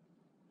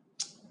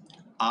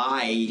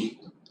 I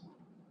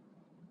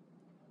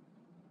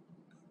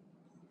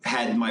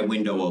had my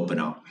window open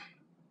up.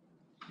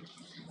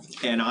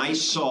 And I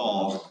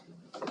saw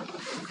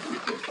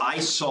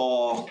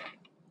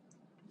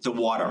the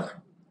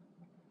water.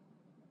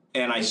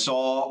 And I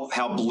saw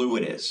how blue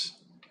it is.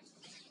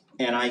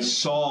 And I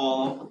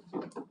saw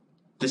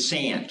the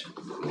sand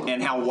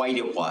and how white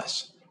it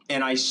was.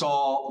 And I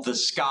saw the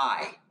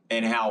sky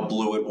and how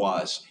blue it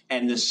was,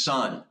 and the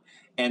sun,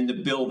 and the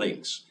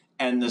buildings,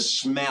 and the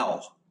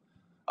smell.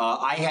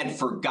 I had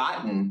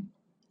forgotten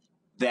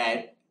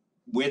that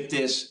with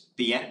the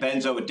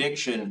benzo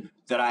addiction,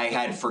 that I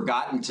had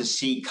forgotten to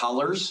see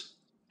colors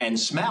and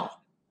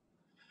smell.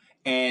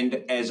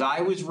 And as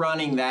I was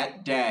running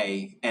that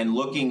day and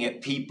looking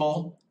at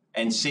people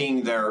and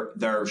seeing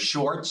their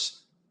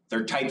shorts,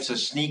 their types of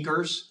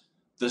sneakers,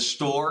 the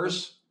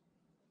stores,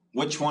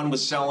 which one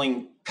was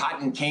selling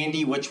cotton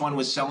candy, which one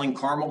was selling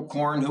caramel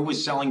corn, who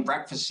was selling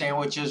breakfast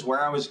sandwiches,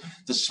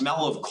 the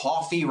smell of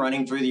coffee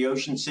running through the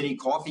Ocean City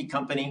Coffee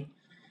Company.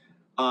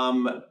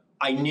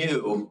 I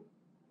knew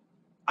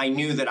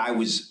that I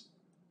was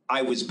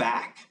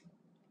back.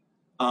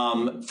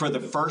 For the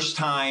first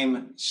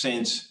time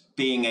since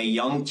being a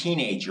young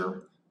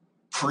teenager,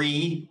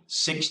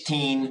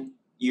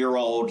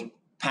 pre-16-year-old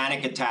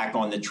panic attack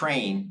on the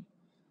train,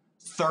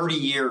 30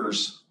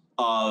 years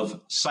of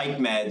psych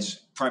meds,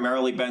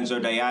 primarily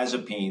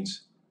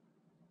benzodiazepines,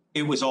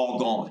 it was all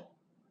gone.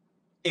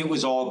 It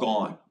was all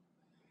gone.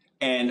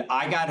 And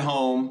I got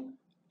home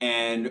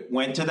and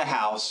went to the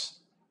house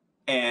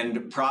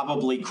and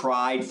probably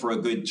cried for a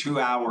good 2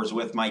 hours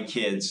with my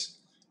kids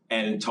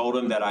and told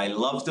them that I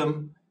loved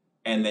them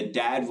and that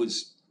Dad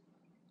was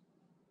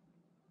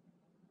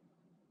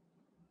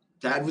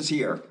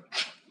here.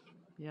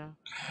 Yeah.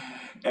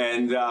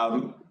 And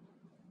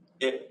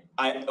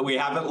we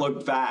haven't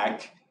looked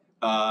back.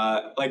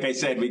 Like I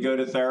said, we go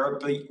to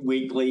therapy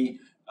weekly.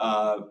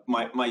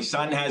 My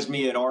son has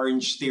me at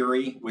Orange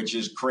Theory, which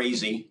is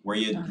crazy, where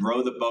you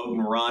row the boat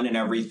and run and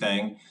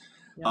everything.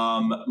 Yeah.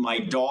 My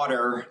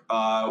daughter,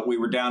 we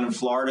were down in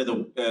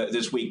Florida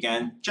this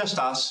weekend, just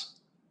us,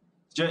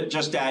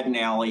 just Dad and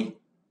Allie.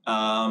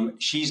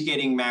 She's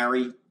getting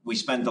married. We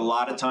spent a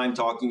lot of time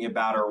talking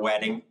about her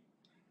wedding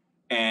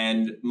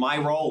and my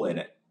role in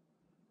it.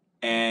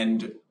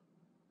 and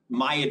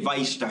my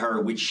advice to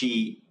her, which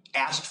she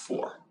asked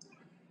for.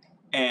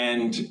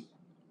 And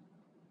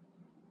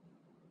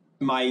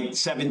my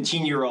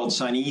 17-year-old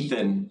son,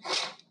 Ethan,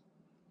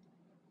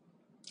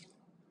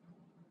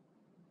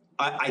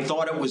 I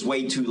thought it was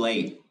way too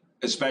late,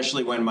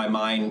 especially when my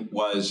mind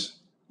was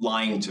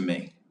lying to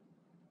me,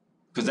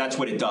 because that's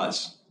what it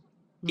does.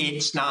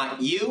 It's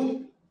not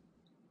you,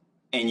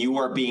 and you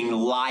are being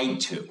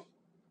lied to.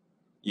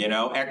 You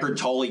know, Eckhart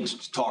Tolle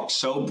talks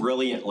so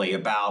brilliantly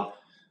about,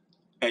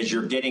 as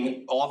you're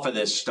getting off of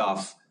this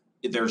stuff,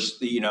 there's,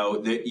 you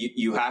know,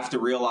 you have to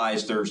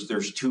realize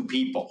there's two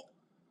people.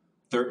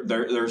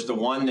 There's the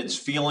one that's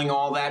feeling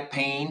all that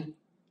pain,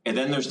 and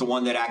then there's the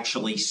one that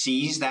actually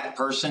sees that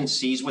person,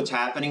 sees what's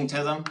happening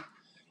to them,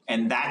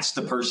 and that's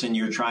the person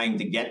you're trying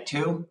to get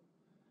to.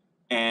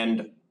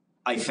 And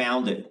I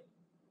found it.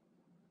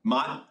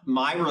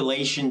 My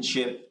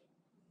relationship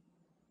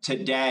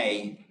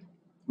today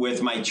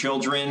with my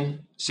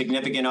children,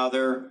 significant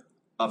other,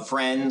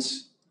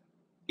 friends,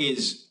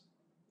 is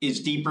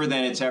deeper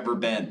than it's ever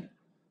been.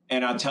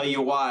 And I'll tell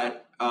you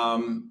what,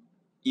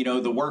 you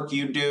know, the work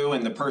you do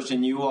and the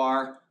person you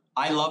are,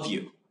 I love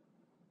you.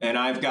 And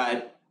I've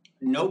got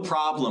no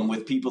problem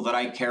with people that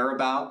I care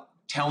about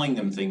telling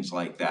them things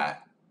like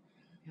that.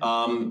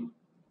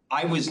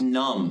 I was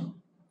numb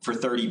for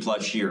 30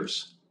 plus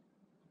years.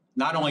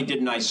 Not only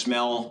didn't I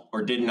smell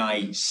or didn't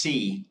I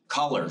see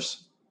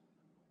colors,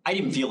 I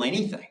didn't feel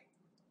anything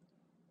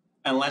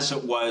unless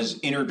it was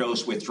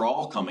interdose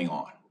withdrawal coming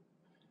on.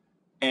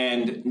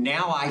 And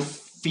now I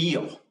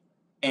feel.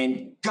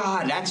 And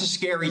God, that's a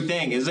scary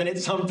thing, isn't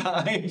it?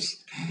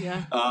 Sometimes,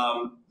 Yeah.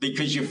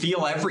 Because you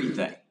feel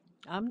everything.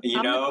 I'm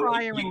the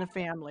crier in the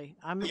family.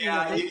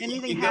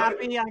 Anything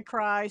happy, I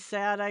cry.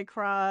 Sad, I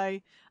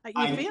cry.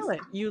 You feel it.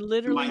 You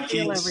literally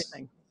feel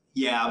everything.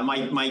 Yeah,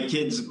 my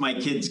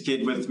kids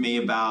kid with me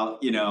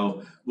about, you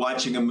know,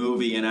 watching a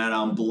movie and then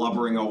I'm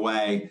blubbering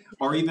away,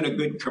 or even a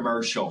good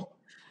commercial,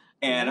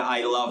 and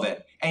I love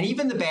it. And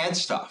even the bad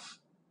stuff,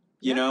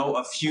 you know,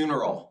 a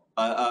funeral,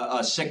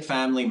 a sick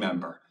family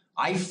member.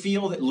 I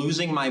feel that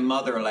losing my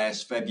mother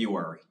last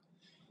February,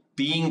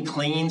 being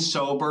clean,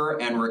 sober,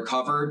 and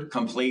recovered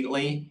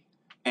completely,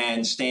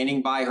 and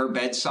standing by her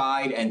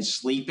bedside and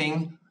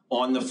sleeping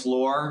on the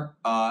floor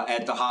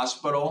at the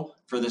hospital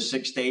for the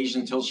 6 days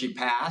until she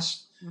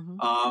passed,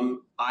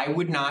 I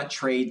would not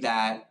trade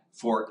that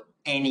for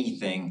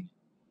anything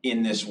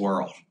in this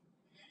world.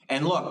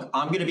 And look,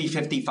 I'm going to be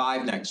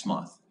 55 next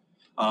month.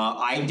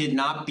 I did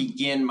not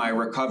begin my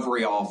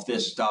recovery off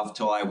this stuff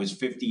till I was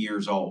 50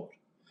 years old.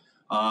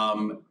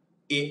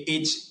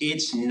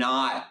 It's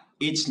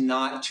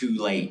not too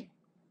late.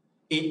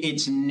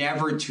 It's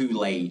never too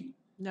late.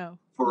 No,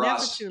 for never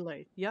us. too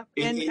late. Yep.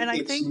 And I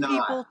think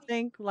people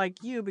think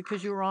like you,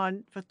 because you were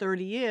on for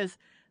 30 years,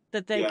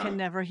 that they can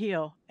never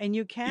heal. And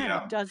you can.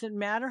 Yeah. It doesn't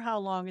matter how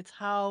long. It's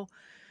how,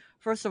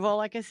 first of all,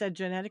 like I said,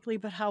 genetically,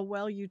 but how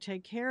well you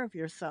take care of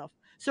yourself.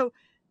 So,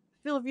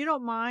 Phil, if you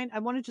don't mind, I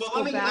want to just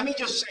go back.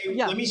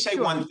 Let me say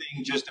one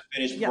thing just to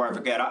finish before I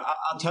forget.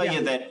 I'll tell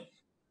you that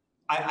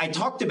I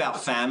talked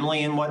about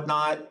family and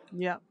whatnot.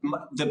 Yeah.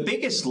 The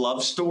biggest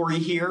love story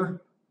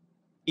here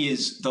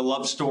is the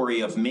love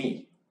story of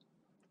me,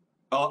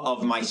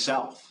 of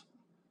myself.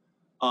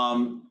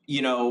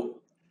 You know,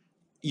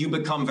 you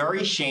become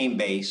very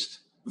shame-based,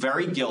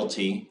 very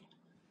guilty.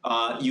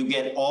 You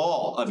get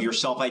all of your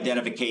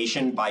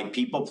self-identification by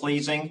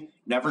people-pleasing,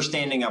 never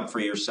standing up for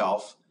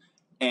yourself,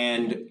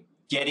 and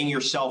getting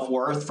your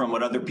self-worth from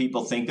what other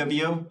people think of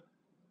you.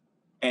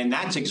 And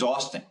that's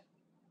exhausting.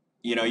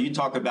 You know, you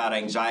talk about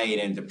anxiety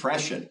and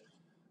depression.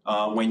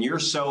 When you're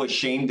so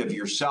ashamed of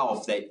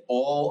yourself that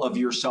all of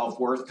your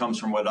self-worth comes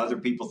from what other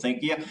people think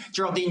of you.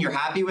 Geraldine, you're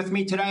happy with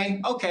me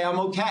today? Okay, I'm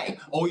okay.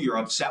 Oh, you're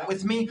upset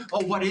with me?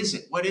 Oh, what is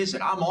it? What is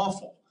it? I'm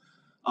awful.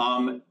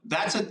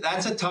 That's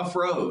a tough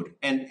road.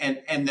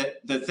 And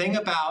the thing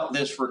about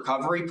this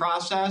recovery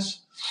process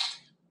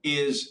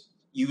is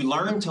you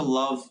learn to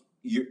love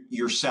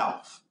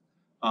yourself.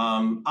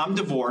 I'm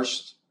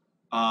divorced.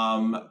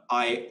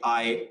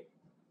 I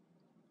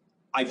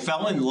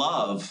fell in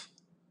love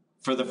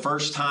for the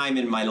first time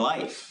in my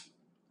life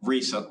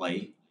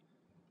recently.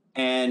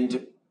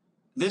 And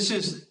this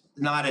is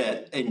not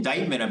an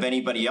indictment of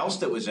anybody else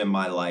that was in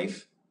my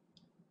life,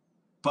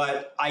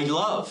 but I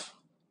love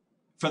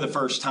for the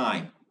first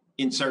time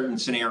in certain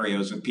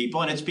scenarios with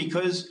people. And it's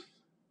because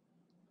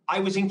I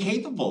was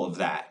incapable of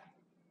that.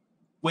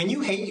 When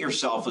you hate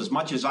yourself as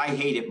much as I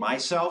hated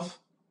myself,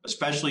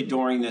 especially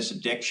during this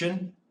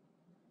addiction,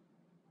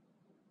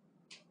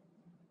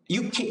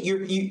 you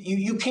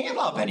can't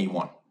love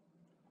anyone.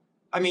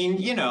 I mean,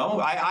 you know,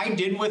 I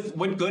did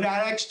what good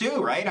addicts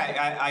do, right?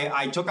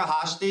 I took a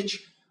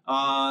hostage,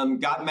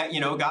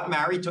 got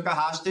married, took a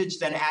hostage,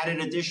 then added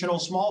additional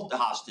small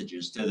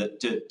hostages to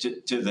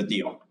the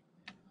deal.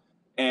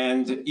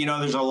 And you know,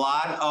 there's a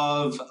lot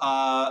of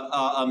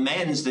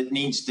amends that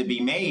needs to be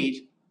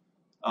made.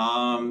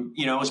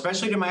 You know,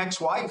 especially to my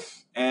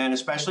ex-wife and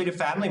especially to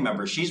family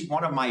members. She's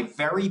one of my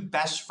very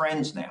best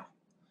friends now.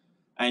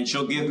 and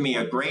she'll give me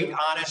a great,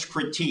 honest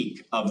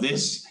critique of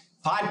this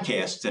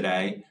podcast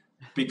today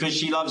because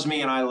she loves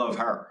me and I love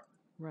her.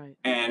 Right.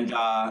 And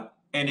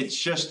it's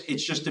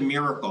just a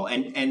miracle.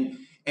 And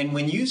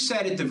when you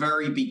said at the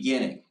very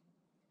beginning,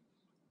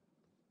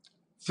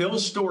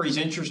 Phil's story is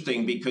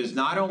interesting because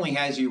not only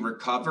has he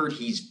recovered,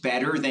 he's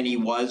better than he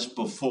was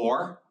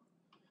before.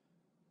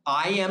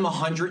 I am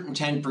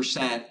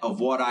 110% of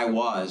what I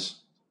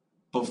was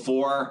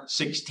before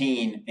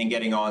 16 and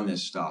getting on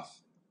this stuff.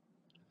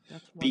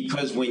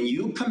 Because when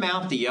you come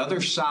out the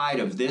other side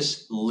of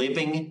this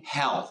living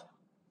hell,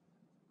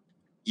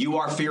 you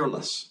are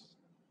fearless.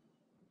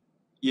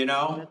 You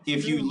know,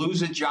 if you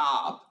lose a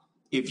job,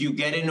 if you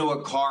get into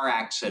a car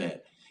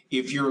accident,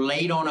 if you're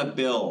late on a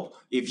bill,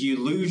 if you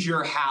lose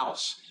your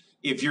house,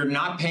 if you're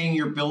not paying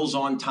your bills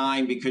on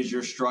time because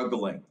you're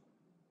struggling,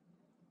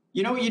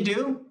 you know what you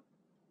do?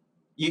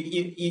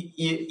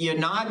 You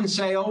nod and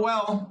say, oh,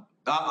 well,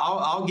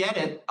 I'll get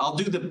it. I'll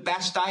do the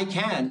best I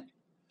can.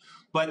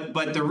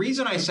 But the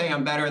reason I say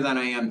I'm better than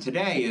I am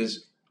today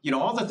is, you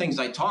know, all the things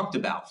I talked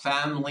about,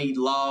 family,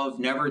 love,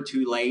 never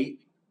too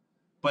late.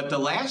 But the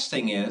last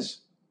thing is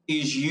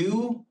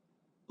you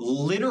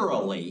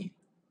literally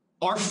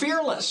are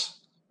fearless.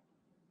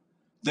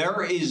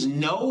 There is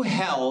no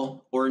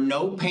hell or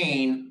no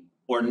pain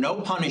or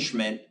no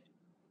punishment,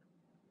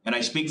 and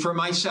I speak for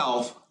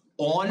myself,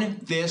 on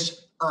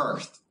this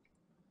earth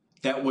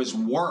that was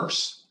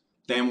worse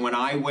than when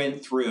I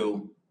went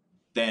through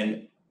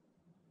than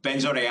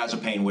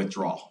benzodiazepine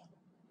withdrawal.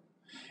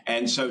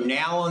 And so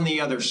now on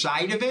the other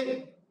side of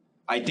it,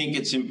 I think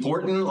it's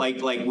important,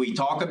 like we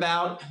talk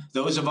about,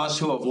 those of us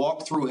who have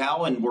walked through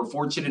hell and were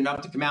fortunate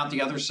enough to come out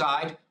the other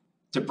side,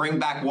 to bring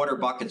back water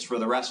buckets for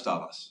the rest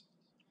of us.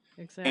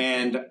 Exactly.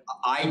 And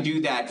I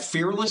do that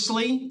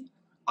fearlessly.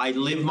 I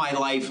live my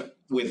life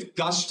with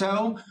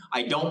gusto.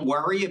 I don't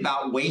worry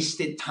about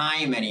wasted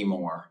time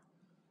anymore,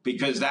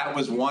 because that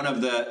was one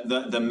of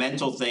the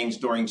mental things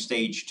during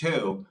stage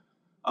 2.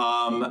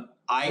 I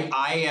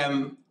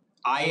am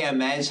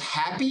as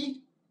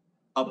happy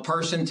a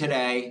person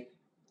today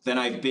than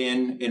I've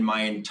been in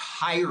my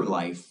entire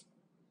life,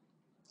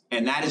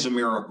 and that is a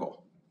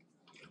miracle.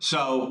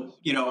 So,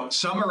 you know,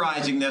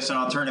 summarizing this, and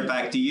I'll turn it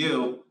back to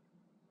you.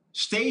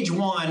 Stage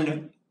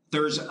 1,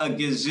 there's a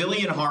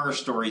gazillion horror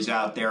stories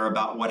out there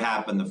about what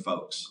happened to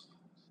folks.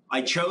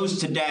 I chose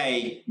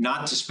today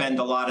not to spend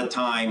a lot of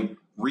time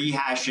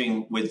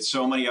rehashing what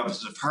so many of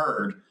us have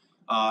heard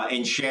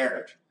and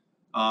shared.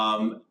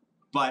 But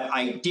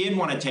I did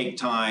want to take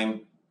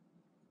time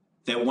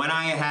that when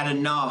I had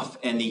enough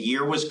and the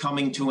year was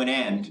coming to an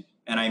end,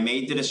 and I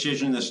made the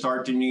decision to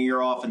start the new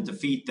year off and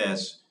defeat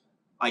this,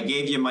 I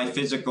gave you my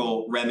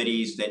physical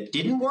remedies that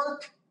didn't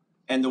work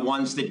and the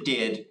ones that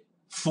did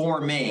for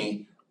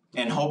me,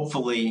 and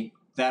hopefully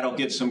that'll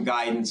give some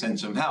guidance and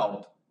some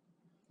help.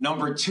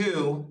 Number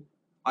 2,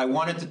 I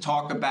wanted to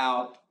talk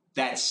about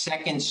that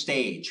second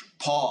stage,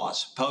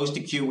 pause,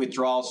 post-acute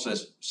withdrawal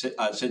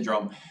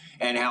syndrome,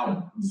 and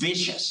how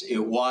vicious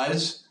it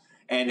was,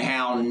 and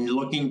how,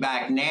 looking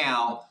back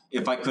now,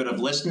 if I could have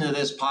listened to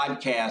this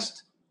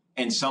podcast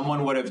and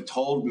someone would have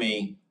told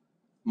me,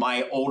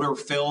 my older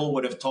Phil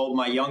would have told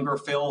my younger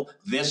Phil,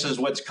 this is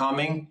what's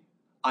coming,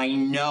 I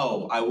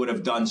know I would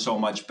have done so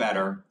much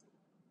better.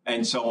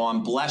 And so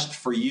I'm blessed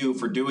for you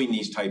for doing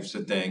these types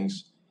of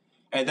things.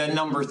 And then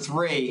number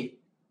 3,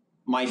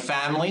 my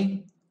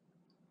family,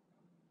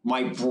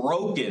 my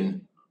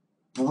broken,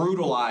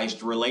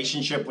 brutalized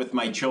relationship with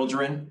my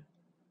children,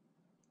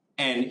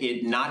 and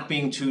it not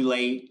being too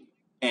late,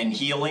 and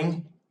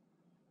healing,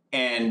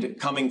 and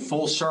coming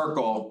full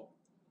circle.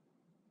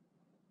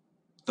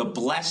 The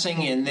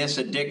blessing in this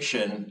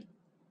addiction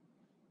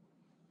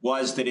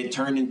was that it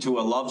turned into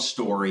a love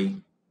story.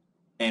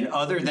 And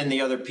other than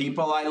the other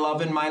people I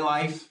love in my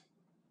life,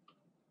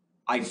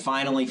 I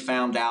finally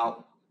found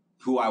out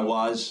who I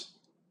was,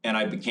 and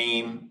I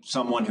became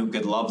someone who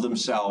could love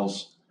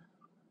themselves.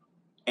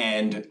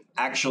 And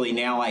actually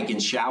now I can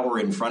shower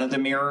in front of the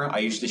mirror. I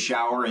used to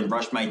shower and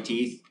brush my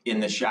teeth in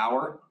the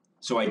shower,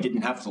 so I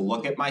didn't have to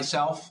look at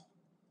myself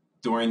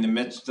during the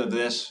midst of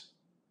this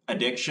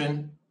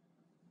addiction.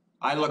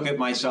 I look at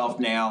myself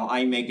now,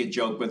 I make a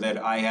joke with it,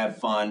 I have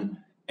fun,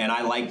 and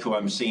I like who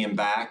I'm seeing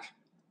back.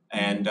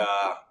 And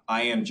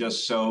I am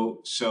just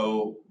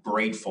so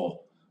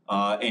grateful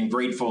and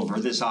grateful for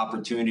this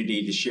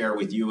opportunity to share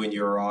with you and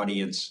your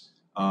audience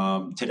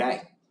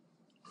today.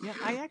 Yeah,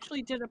 I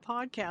actually did a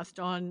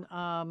podcast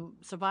on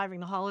surviving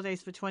the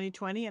holidays for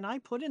 2020, and I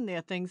put in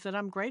there things that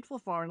I'm grateful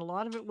for, and a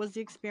lot of it was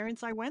the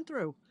experience I went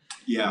through.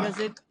 Yeah. Because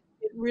it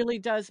really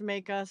does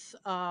make us,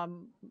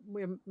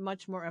 we're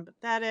much more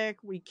empathetic,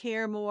 we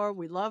care more,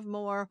 we love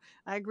more.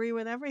 I agree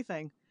with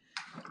everything.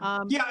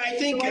 Yeah, I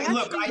think,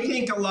 I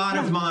think a lot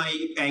of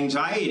my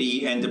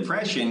anxiety and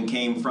depression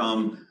came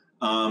from,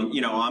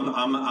 you know,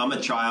 I'm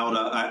a child,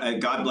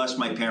 God bless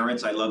my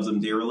parents, I love them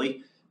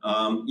dearly.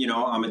 You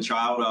know, I'm a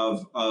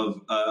child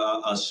of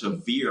a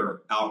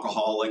severe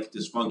alcoholic,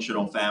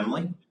 dysfunctional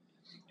family.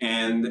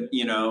 And,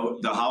 you know,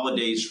 the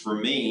holidays for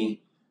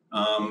me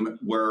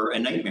were a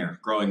nightmare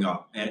growing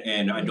up.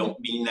 And I don't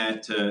mean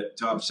that to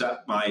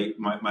upset my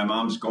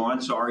mom's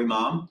gone. Sorry,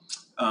 Mom,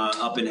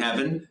 up in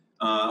heaven,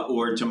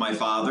 or to my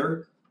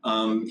father.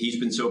 He's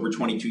been sober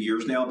 22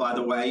 years now, by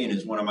the way, and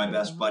is one of my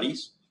best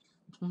buddies.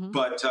 Mm-hmm.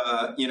 But,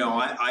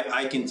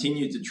 I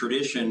continued the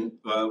tradition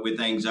with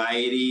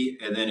anxiety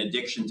and then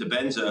addiction to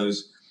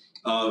benzos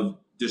of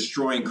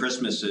destroying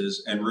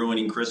Christmases and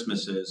ruining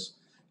Christmases.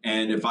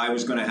 And if I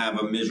was going to have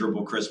a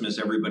miserable Christmas,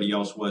 everybody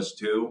else was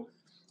too.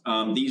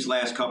 These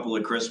last couple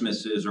of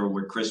Christmases are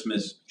what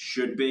Christmas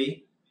should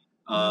be.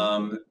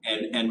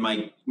 And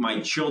my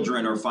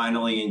children are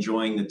finally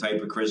enjoying the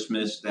type of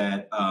Christmas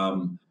that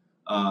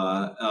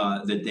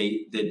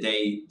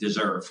they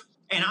deserve,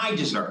 and I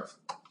deserve.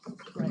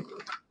 Right.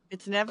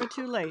 It's never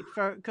too late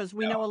because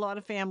we know a lot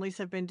of families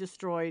have been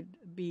destroyed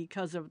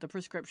because of the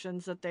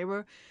prescriptions that they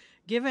were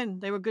given.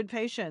 They were good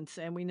patients,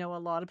 and we know a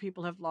lot of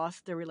people have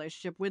lost their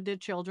relationship with their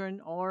children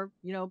or,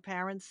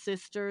 parents,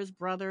 sisters,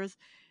 brothers.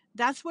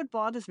 That's what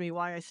bothers me,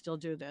 why I still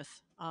do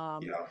this. Yeah.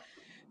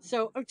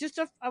 So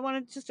I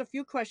wanted just a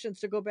few questions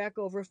to go back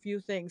over a few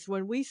things.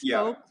 When we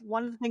Yeah. spoke,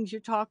 one of the things you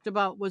talked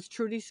about was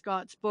Trudy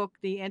Scott's book,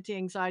 The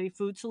Anti-Anxiety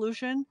Food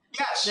Solution,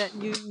 Yes. that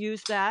you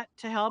use that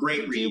to help.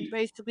 Great Do you read.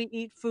 basically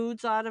eat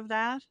foods out of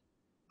that?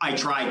 I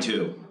tried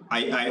to.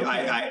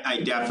 I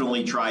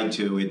definitely tried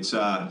to. It's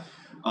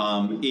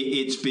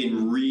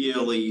been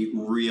really,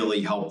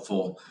 really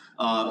helpful.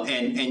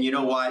 And you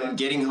know what?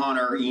 Getting on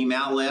our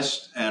email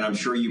list, and I'm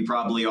sure you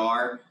probably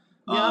are.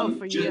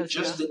 For years.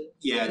 Just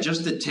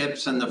the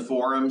tips and the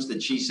forums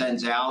that she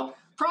sends out,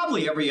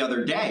 probably every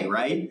other day,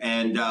 right?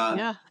 And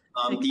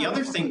the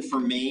other thing for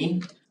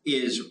me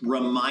is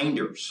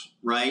reminders,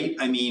 right?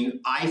 I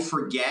mean, I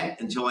forget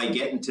until I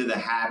get into the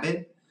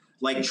habit,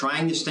 like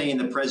trying to stay in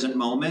the present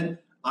moment.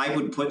 I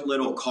would put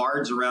little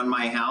cards around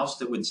my house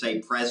that would say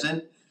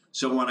present.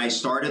 So when I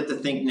started to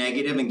think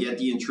negative and get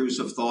the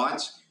intrusive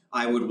thoughts,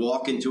 I would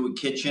walk into a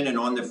kitchen and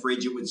on the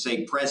fridge it would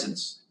say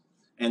presents.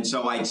 And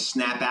so I'd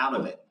snap out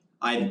of it.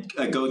 I'd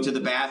go to the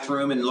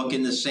bathroom and look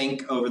in the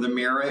sink over the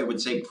mirror. It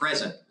would say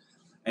present.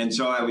 And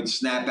so I would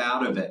snap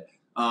out of it.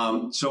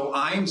 So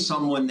I'm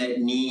someone that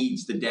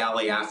needs the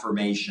daily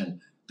affirmation,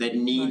 that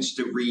needs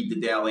to read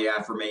the daily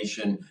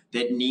affirmation,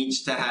 that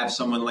needs to have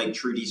someone like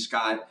Trudy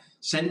Scott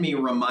send me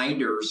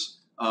reminders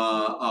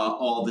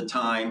all the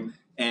time.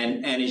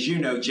 And as you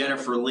know,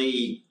 Jennifer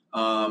Lee,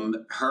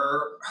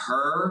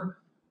 her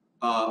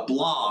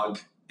blog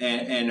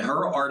and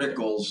her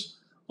articles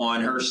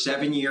on her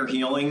 7-year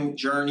healing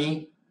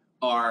journey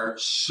are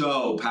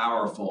so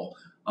powerful.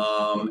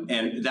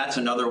 And that's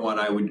another one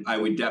I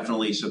would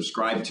definitely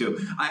subscribe to.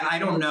 I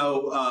don't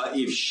know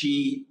if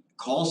she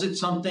calls it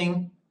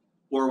something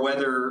or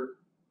whether,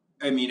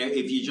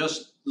 if you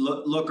just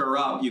look her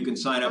up, you can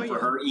sign up for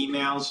her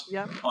emails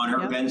on her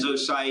Benzo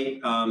site.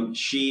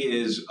 She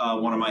is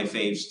one of my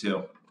faves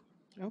too.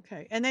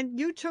 Okay. And then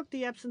you took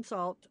the Epsom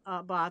salt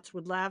bots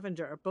with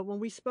lavender, but when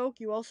we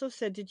spoke, you also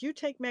said, did you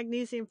take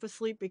magnesium for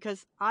sleep?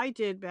 Because I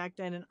did back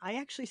then, and I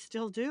actually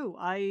still do.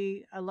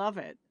 I love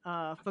it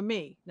for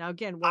me. Now,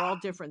 again, we're all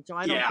different, so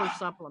I don't push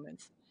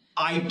supplements.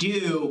 I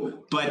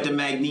do, but the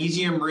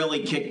magnesium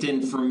really kicked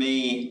in for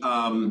me.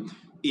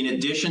 In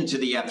addition to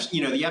the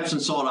Epsom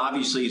salt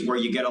obviously is where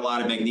you get a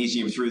lot of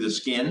magnesium through the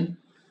skin.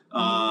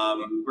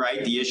 Right?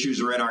 The issues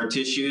are in our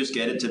tissues,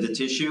 get it to the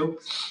tissue.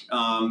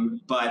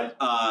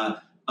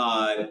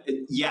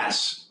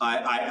 Yes,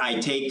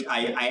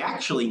 I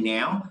actually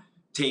now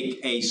take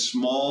a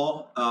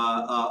small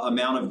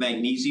amount of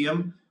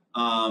magnesium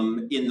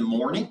in the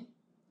morning,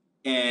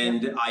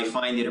 and I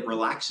find that it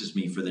relaxes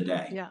me for the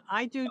day. Yeah,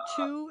 I do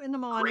 2 in the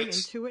morning and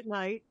 2 at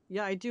night.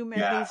 Yeah, I do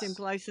magnesium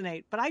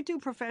glycinate, but I do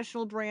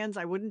professional brands.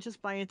 I wouldn't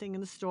just buy anything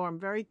in the store. I'm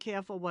very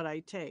careful what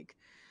I take.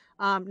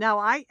 Now,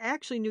 I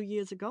actually knew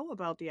years ago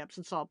about the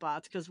Epsom salt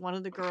bots because one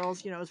of the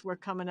girls, as we're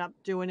coming up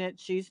doing it,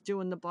 she's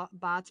doing the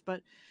bots.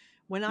 But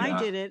when I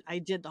did it, I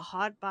did the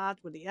hot bath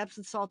with the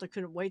Epsom salt. I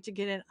couldn't wait to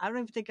get in. I don't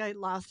even think I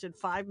lasted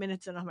 5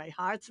 minutes and my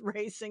heart's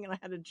racing and I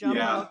had to jump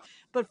out.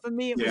 But for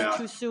me, it was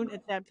too soon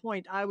at that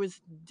point. I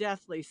was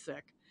deathly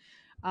sick.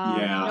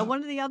 Now,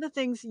 one of the other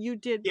things you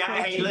did.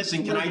 Yeah. Hey,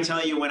 listen, can I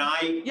tell you when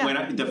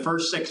the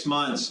first 6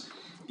 months,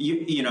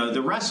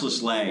 the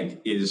restless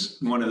leg is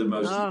one of the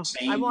most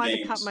insane things. I wanted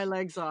to cut my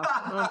legs off.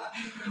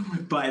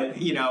 But,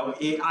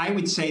 I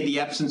would say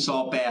the Epsom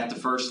salt bath, the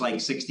first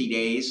 60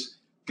 days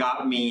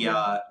got me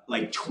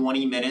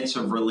 20 minutes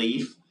of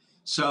relief.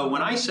 So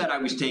when I said I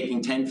was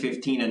taking 10,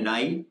 15 a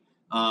night,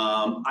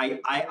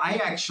 I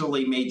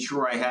actually made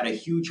sure I had a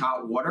huge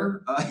hot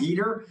water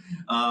heater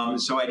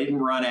so I didn't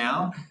run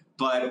out.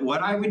 But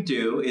what I would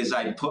do is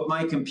I'd put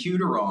my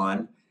computer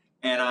on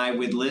and I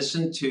would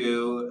listen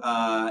to,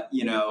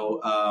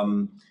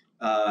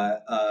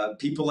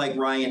 people like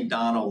Ryan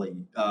Donnelly,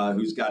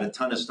 who's got a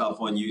ton of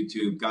stuff on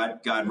YouTube.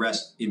 God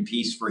rest in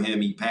peace for him.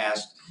 He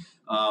passed.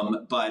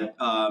 But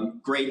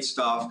great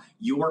stuff.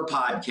 Your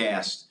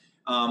podcast.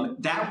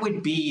 That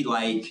would be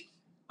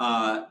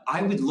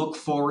I would look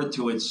forward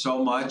to it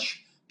so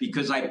much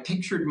because I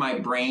pictured my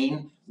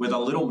brain with a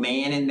little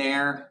man in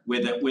there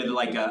with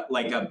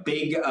a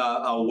big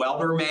a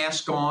welder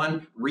mask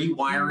on,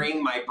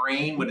 rewiring my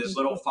brain with his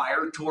little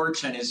fire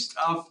torch and his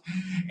stuff.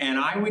 And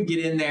I would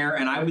get in there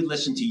and I would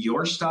listen to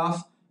your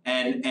stuff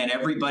and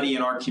everybody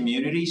in our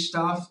community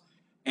stuff.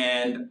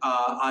 And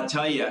I'll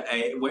tell you,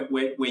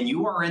 when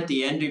you are at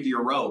the end of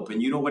your rope,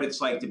 and you know what it's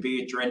like to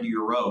be at your end of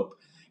your rope,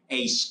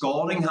 a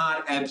scalding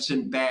hot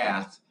Epsom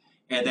bath,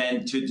 and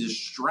then to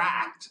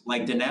distract,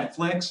 like the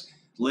Netflix,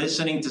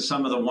 listening to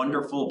some of the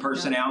wonderful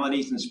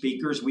personalities and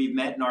speakers we've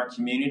met in our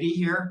community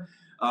here.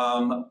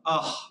 It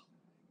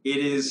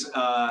is,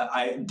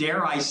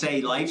 dare I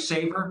say,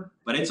 lifesaver,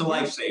 but it's a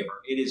lifesaver.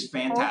 It is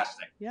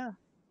fantastic. Yeah.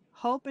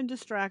 Hope and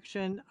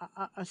distraction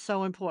are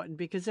so important,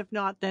 because if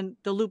not, then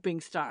the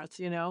looping starts,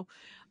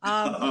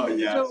 Oh,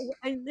 yes. So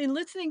in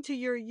listening to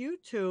your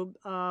YouTube,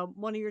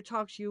 one of your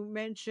talks, you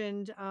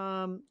mentioned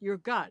your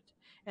gut.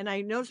 And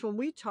I noticed when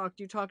we talked,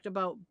 you talked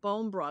about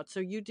bone broth. So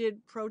you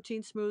did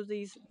protein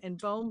smoothies and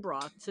bone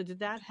broth. So did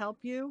that help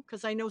you?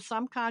 Because I know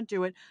some can't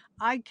do it.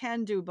 I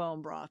can do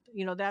bone broth.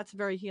 That's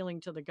very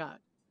healing to the gut.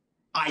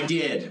 I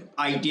did.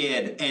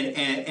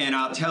 And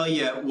I'll tell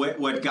you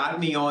what got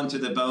me onto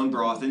the bone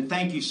broth. And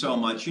thank you so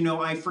much.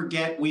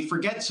 We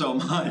forget so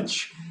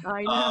much.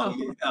 I know.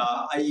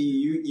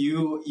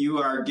 You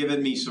are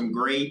giving me some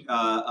great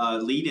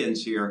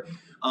lead-ins here.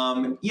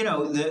 I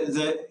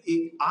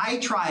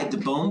tried the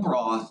bone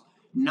broth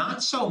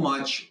not so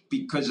much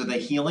because of the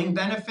healing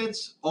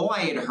benefits. All I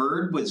had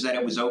heard was that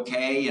it was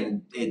okay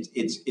and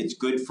it's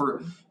good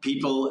for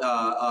people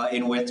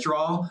in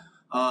withdrawal.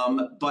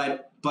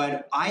 But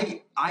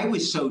I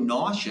was so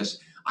nauseous.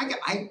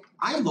 I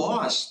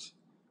lost,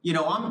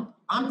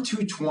 I'm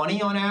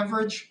 220 on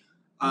average.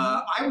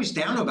 I was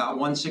down to about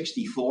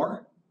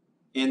 164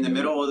 in the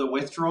middle of the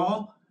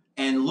withdrawal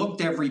and looked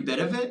every bit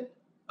of it.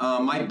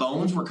 My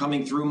bones were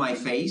coming through my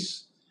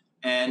face,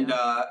 and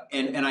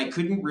I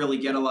couldn't really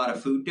get a lot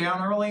of food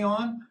down early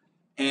on.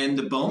 And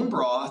the bone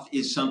broth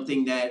is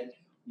something that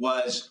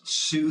was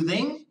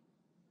soothing,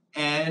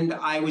 and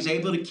I was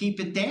able to keep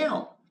it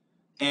down.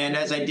 And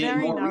as I did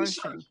more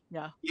research,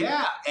 and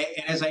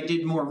as I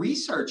did more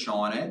research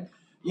on it,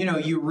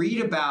 you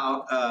read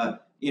about,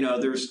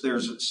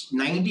 there's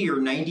 90 or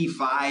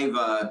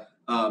 95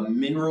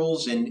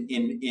 minerals in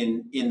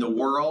the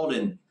world,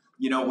 and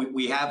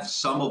we have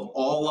some of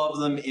all of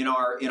them in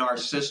our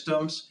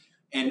systems,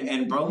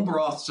 and bone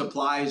broth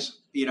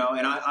supplies, and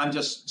I'm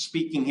just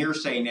speaking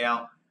hearsay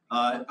now.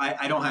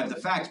 I don't have the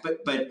facts,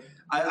 but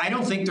I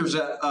don't think there's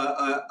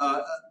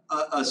a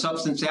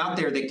substance out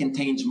there that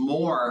contains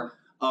more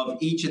of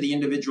each of the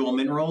individual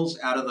minerals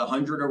out of the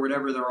 100 or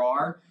whatever there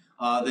are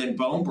than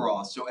bone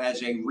broth. So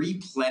as a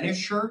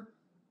replenisher,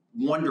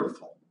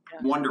 wonderful.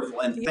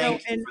 And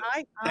thank you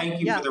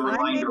for the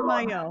reminder.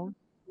 I made my own.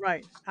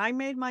 Right. I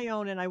made my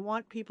own, and I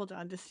want people to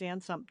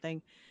understand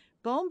something.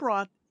 Bone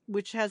broth,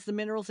 which has the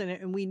minerals in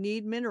it, and we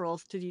need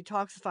minerals to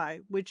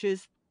detoxify, which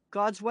is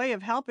God's way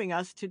of helping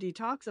us to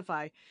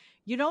detoxify.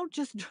 You don't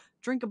just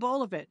drink a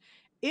bowl of it.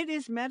 It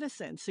is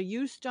medicine. So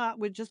you start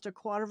with just a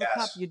quarter of a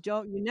cup. You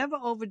never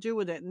overdo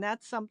with it. And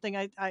that's something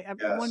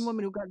one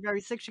woman who got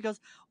very sick, she goes,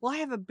 well, I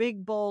have a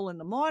big bowl in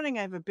the morning.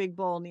 I have a big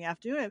bowl in the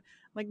afternoon. I'm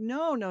like,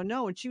 no.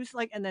 And she was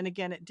like, and then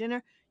again at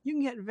dinner, you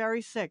can get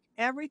very sick.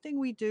 Everything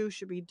we do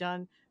should be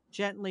done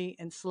gently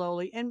and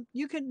slowly. And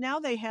now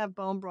they have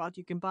bone broth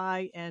you can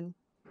buy. And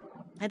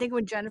I think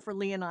when Jennifer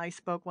Lee and I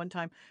spoke one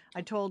time,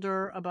 I told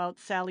her about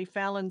Sally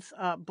Fallon's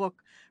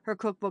book, her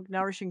cookbook,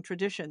 Nourishing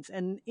Traditions.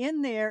 And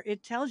in there,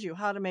 it tells you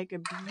how to make a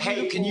beautiful...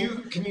 Hey, can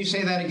you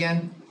say that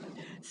again?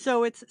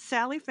 So it's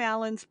Sally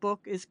Fallon's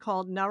book is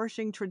called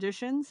Nourishing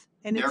Traditions.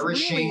 And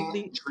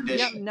Nourishing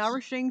Traditions. Yeah,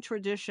 Nourishing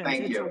Traditions.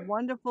 It's a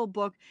wonderful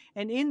book.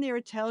 And in there,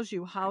 it tells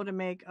you how to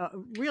make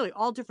really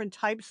all different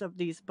types of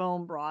these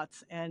bone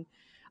broths. And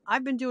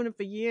I've been doing it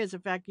for years. In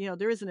fact,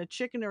 there isn't a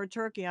chicken or a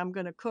turkey I'm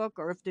going to cook,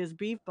 or if there's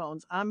beef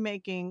bones, I'm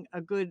making a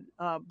good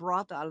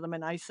broth out of them,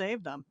 and I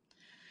save them.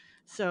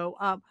 So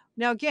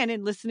now, again,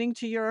 in listening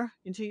to your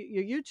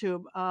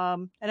YouTube,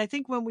 and I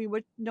think when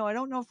I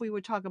don't know if we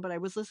were talking, but I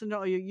was listening to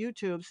all your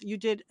YouTubes. You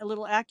did a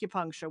little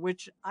acupuncture,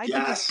 which I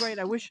think is great.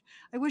 I wish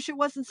it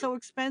wasn't so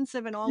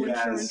expensive, and all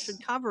insurance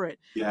should cover it.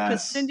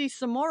 Because Cindy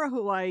Samora,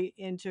 who I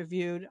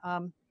interviewed,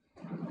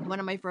 one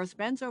of my first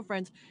Benzo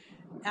friends,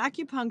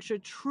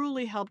 acupuncture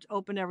truly helped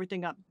open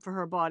everything up for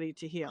her body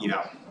to heal.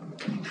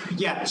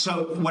 Yeah.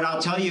 So what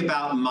I'll tell you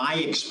about my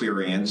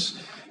experience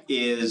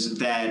is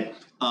that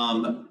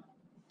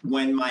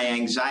when my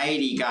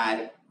anxiety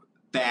got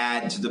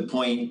bad to the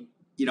point,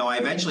 I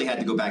eventually had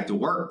to go back to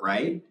work,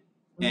 right?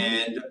 Mm-hmm.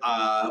 And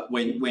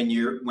when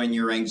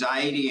your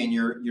anxiety and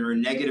your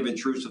negative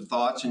intrusive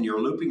thoughts and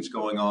your looping's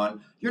going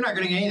on, you're not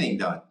going to get anything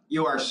done.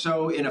 You are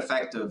so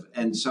ineffective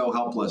and so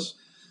helpless.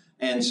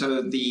 And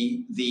so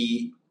the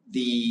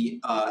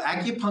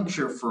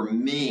acupuncture for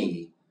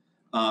me,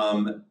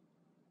 I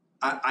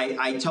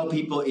tell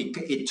people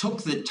it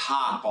took the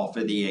top off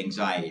of the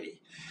anxiety.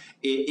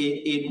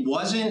 It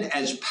wasn't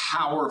as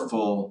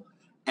powerful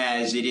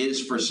as it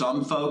is for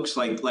some folks,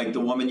 like the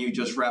woman you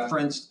just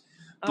referenced.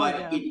 Oh But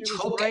yeah, it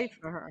was great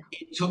for her.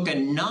 it took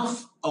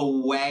enough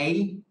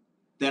away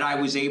that I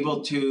was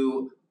able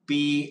to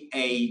be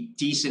a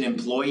decent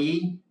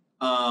employee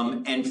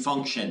and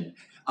function.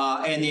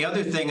 And the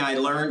other thing I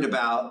learned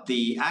about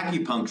the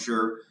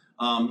acupuncture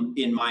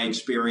in my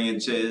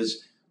experience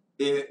is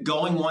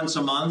going once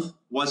a month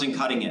wasn't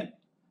cutting it.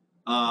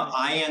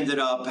 I ended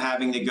up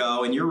having to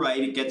go, and you're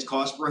right, it gets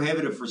cost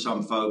prohibitive for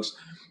some folks.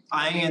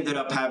 I ended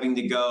up having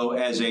to go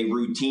as a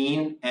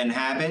routine and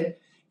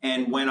habit.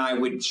 And when I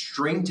would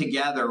string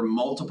together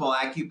multiple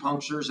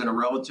acupunctures in a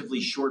relatively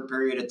short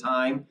period of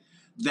time,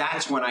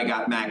 that's when I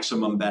got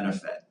maximum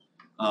benefit.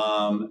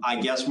 I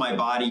guess my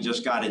body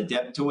just got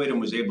adept to it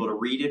and was able to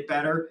read it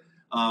better.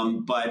 The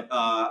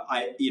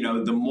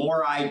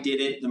more I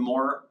did it, the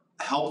more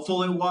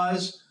helpful it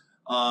was.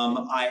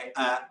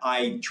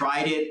 I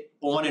tried it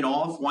on and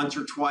off once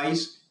or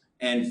twice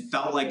and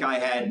felt like I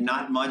had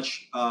not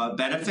much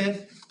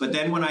benefit. But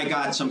then when I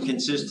got some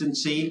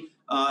consistency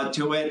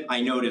to it,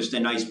 I noticed a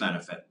nice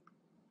benefit.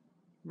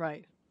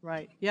 Right,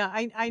 right. Yeah,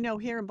 I know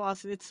here in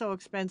Boston it's so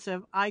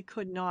expensive. I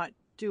could not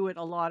do it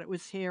a lot. It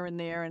was here and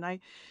there, and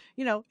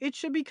it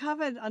should be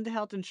covered under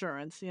health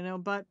insurance,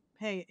 but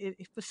hey,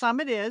 for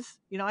some it is.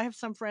 I have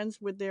some friends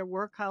with their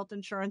work health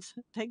insurance.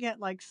 They get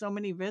like so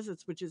many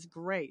visits, which is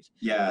great.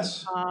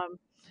 Yes. Um,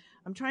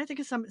 I'm trying to think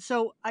of some.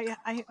 So I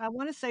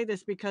want to say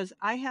this because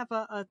I have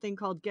a thing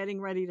called Getting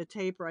Ready to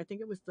Taper. I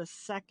think it was the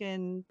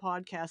second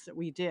podcast that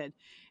we did.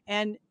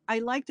 And I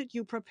like that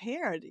you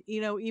prepared,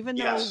 even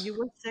though Yes. you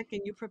were sick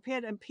and you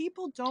prepared. And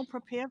people don't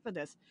prepare for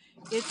this.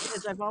 It's,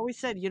 as I've always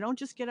said, you don't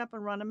just get up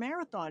and run a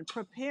marathon,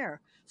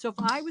 prepare. So if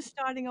I was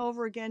starting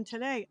over again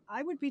today,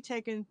 I would be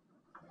taking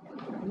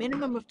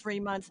minimum of 3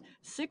 months,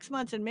 6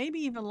 months, and maybe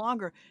even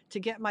longer to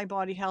get my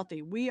body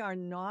healthy. We are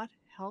not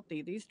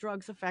healthy. These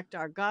drugs affect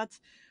our guts.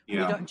 We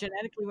Yeah. don't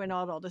genetically, we're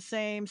not all the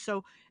same.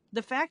 So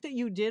the fact that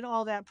you did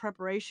all that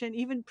preparation,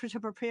 even to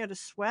prepare to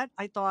sweat,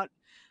 I thought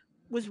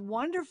was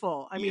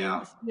wonderful. I mean,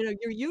 Yeah.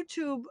 your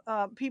YouTube,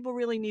 people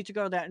really need to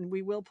go to that, and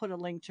we will put a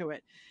link to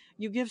it.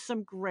 You give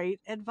some great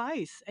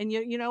advice, and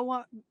you know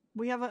what?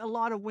 We have a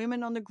lot of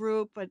women on the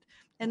group,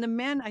 and the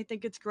men, I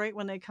think it's great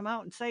when they come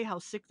out and say how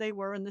sick they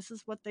were, and this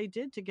is what they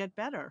did to get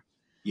better.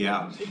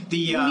 Yeah.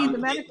 We need the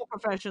medical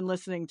profession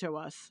listening to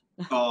us.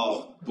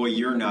 Oh boy,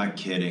 you're not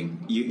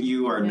kidding.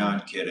 You are Yeah.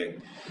 not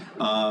kidding.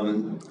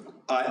 Um,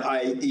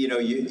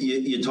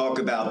 you talk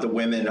about the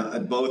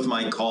women. Both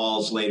my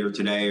calls later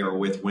today are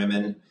with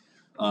women,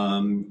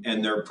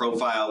 and their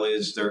profile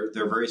is they're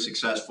very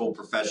successful,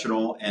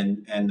 professional,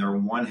 and they're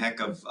one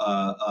heck of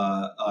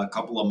a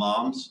couple of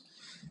moms.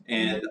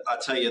 And I'll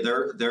tell you,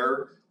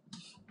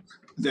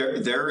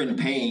 they're in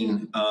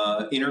pain,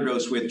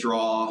 interdose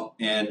withdrawal,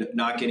 and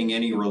not getting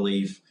any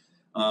relief.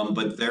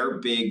 But they're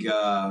big.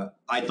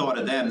 I thought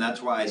of them.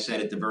 That's why I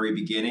said at the very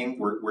beginning,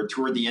 we're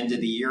toward the end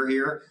of the year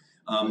here.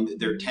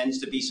 There tends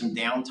to be some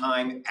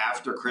downtime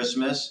after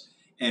Christmas,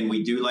 and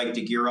we do like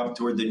to gear up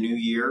toward the new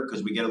year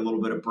because we get a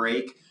little bit of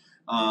break.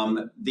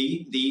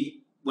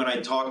 When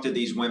I talk to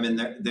these women,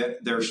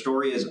 their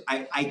story is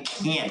I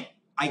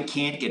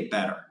can't get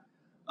better.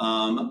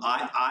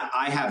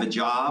 I have a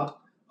job.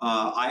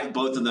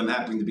 Both of them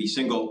happen to be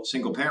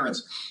single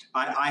parents.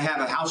 I have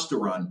a house to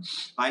run.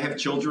 I have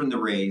children to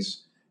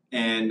raise,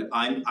 and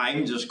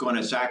I'm just going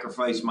to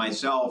sacrifice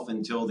myself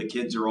until the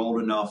kids are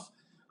old enough.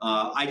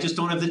 I just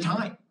don't have the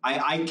time.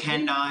 I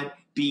cannot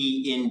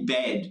be in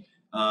bed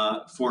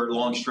for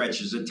long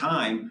stretches of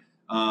time,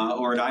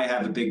 or I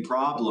have a big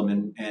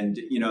problem. And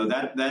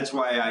that's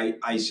why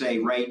I say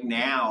right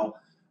now.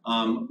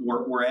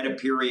 We're at a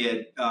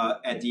period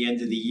at the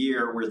end of the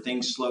year where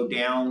things slow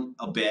down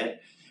a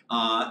bit.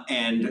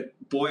 And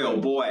boy, oh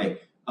boy,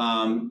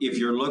 if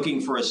you're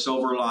looking for a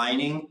silver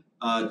lining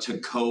to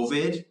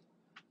COVID,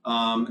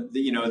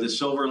 the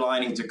silver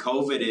lining to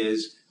COVID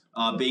is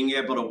being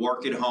able to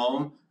work at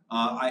home.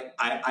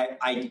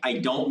 I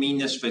don't mean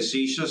this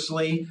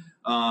facetiously,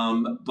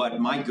 but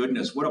my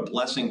goodness, what a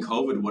blessing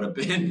COVID would have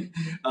been,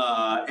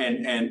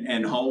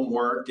 and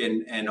homework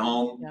and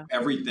home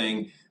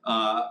everything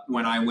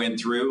when I went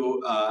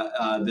through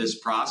this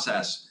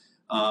process,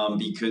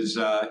 because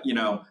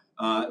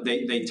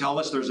they tell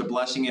us there's a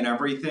blessing in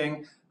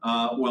everything.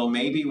 Well,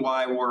 maybe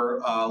why we're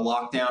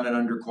locked down and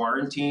under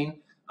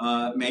quarantine.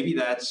 Maybe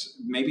that's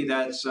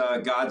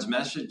God's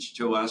message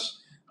to us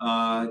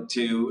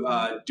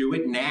to do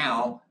it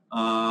now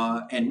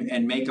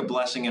and make a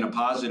blessing and a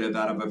positive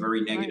out of a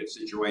very negative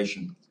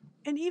situation.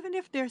 And even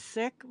if they're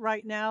sick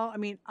right now, I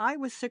mean, I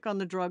was sick on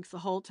the drugs the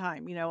whole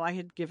time. I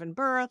had given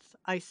birth.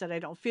 I said, I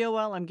don't feel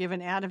well. I'm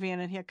given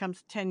Ativan, and here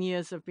comes 10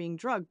 years of being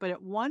drugged. But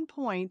at one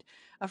point,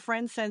 a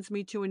friend sends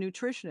me to a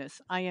nutritionist.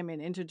 I am in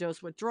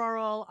interdose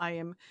withdrawal. I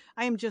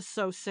am just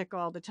so sick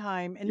all the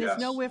time. And there's Yes.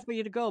 nowhere for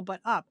you to go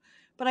but up.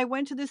 But I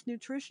went to this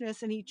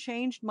nutritionist, and he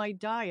changed my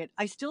diet.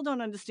 I still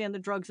don't understand the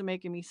drugs are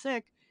making me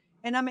sick.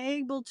 And I'm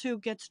able to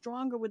get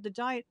stronger with the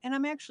diet. And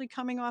I'm actually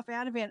coming off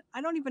Ativan.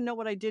 I don't even know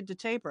what I did to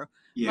taper,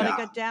 but I Yeah.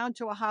 got down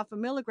to a half a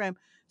milligram.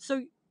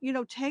 So,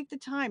 take the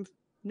time.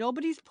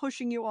 Nobody's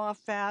pushing you off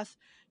fast.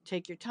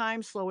 Take your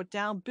time, slow it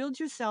down, build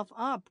yourself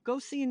up. Go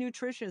see a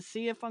nutritionist,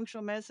 see a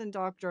functional medicine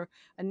doctor,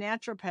 a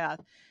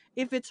naturopath.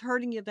 If it's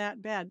hurting you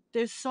that bad,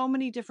 there's so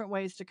many different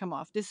ways to come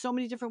off. There's so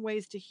many different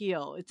ways to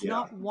heal. It's Yeah.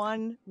 not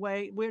one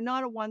way. We're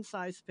not a one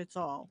size fits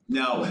all.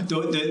 No,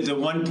 the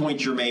one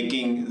point you're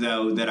making,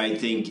 though, that I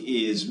think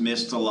is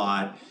missed a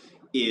lot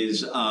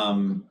is,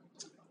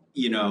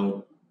 you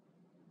know,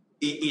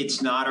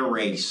 it's not a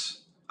race.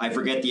 I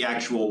forget the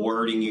actual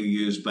wording you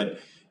use, but,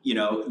 you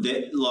know,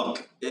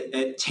 look,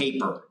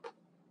 taper,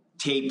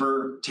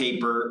 taper,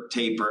 taper,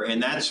 taper.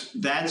 And that's,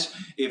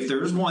 if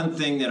there's one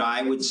thing that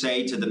I would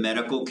say to the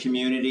medical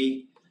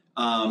community,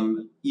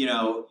 you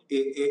know,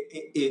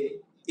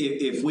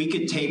 if we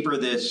could taper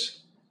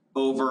this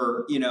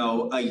over,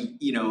 a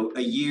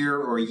year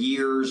or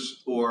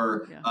years,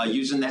 or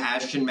using the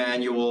Ashton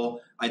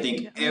manual, I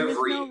think there's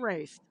no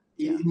race.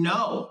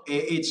 No,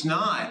 it's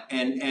not.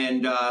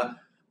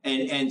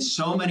 And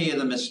so many of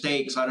the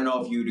mistakes, I don't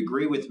know if you'd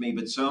agree with me,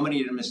 but so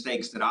many of the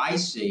mistakes that I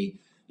see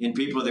in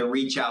people that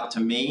reach out to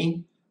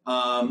me,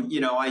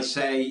 I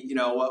say,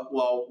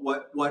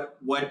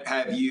 what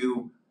have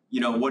you,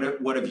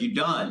 what have you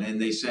done? And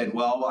they said,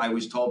 well, I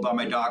was told by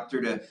my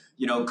doctor to,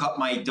 cut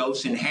my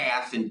dose in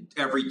half in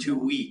every 2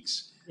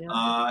 weeks.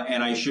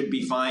 And I should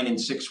be fine in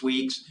 6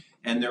 weeks.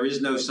 And there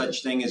is no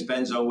such thing as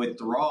benzo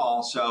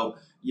withdrawal. So,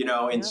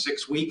 in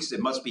 6 weeks, it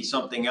must be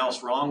something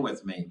else wrong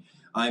with me.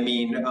 I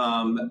mean,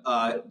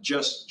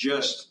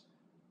 just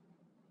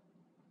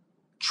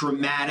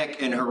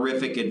traumatic and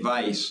horrific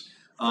advice.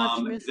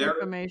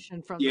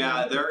 Misinformation from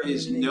there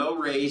is no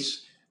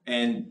race.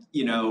 And,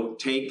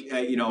 take,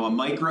 a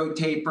micro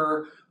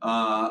taper,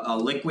 a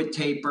liquid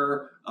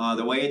taper,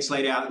 the way it's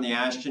laid out in the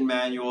Ashton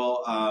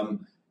manual,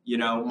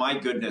 my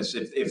goodness,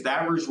 if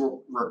that was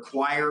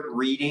required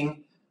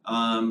reading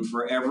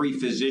for every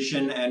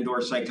physician and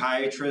or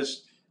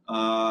psychiatrist,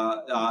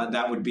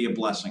 that would be a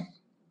blessing.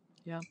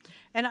 Yeah.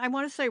 And I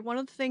want to say one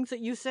of the things that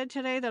you said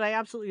today that I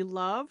absolutely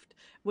loved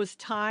was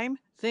time,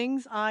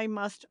 things I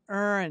must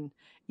earn.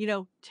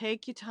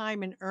 Take your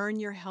time and earn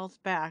your health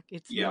back.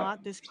 It's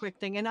not this quick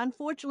thing. And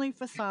unfortunately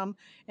for some,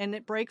 and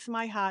it breaks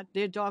my heart,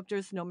 their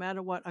doctors, no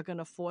matter what, are going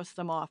to force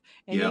them off.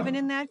 And even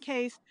in that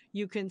case,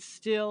 you can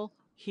still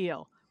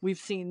heal. We've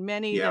seen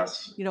many that,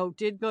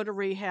 did go to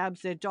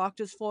rehabs. Their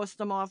doctors forced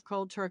them off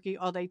cold turkey,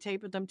 or they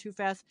tapered them too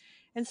fast.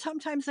 And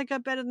sometimes they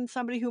got better than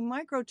somebody who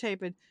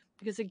micro-tapered,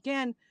 because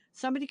again,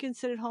 somebody can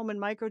sit at home and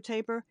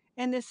micro-taper,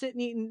 and they're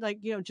sitting eating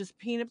just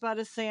peanut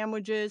butter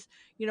sandwiches,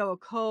 a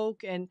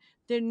Coke, and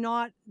they're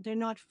not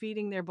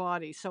feeding their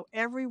body. So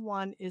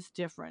everyone is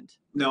different.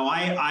 No,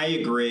 I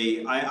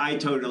agree. I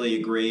totally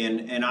agree.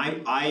 And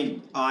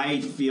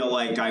I feel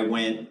like I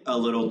went a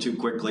little too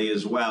quickly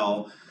as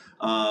well.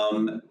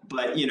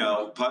 But,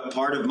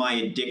 part of my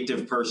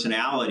addictive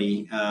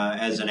personality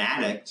as an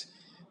addict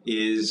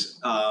is,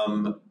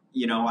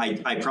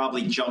 I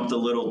probably jumped a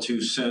little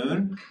too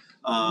soon.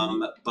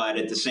 But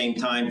at the same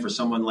time, for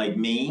someone like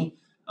me,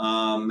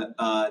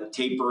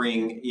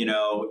 tapering,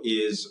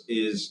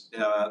 it's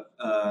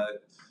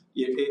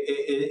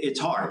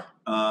hard.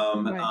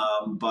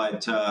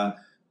 But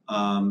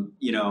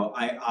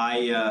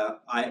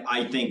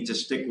I think to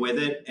stick with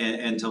it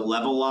and to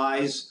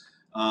levelize,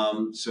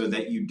 so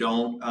that you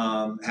don't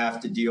have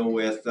to deal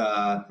with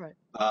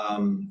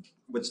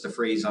what's the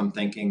phrase I'm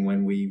thinking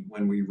when we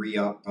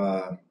re-up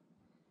our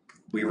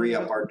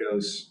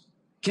dose.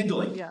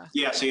 Kindling.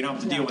 Yeah. So you don't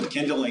have to deal with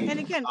kindling. And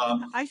again,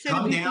 I said,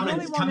 come down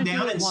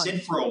and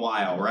sit for a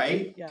while,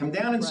 right? Come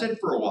down and sit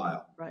for a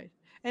while. Right.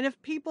 And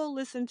if people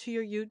listen to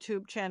your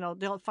YouTube channel,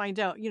 they'll find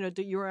out,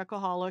 that you're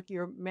alcoholic.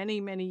 You're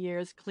many, many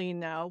years clean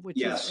now,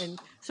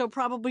 and so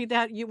probably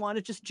that you want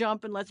to just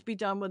jump and let's be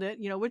done with it,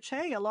 which,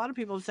 hey, a lot of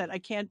people have said, I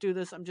can't do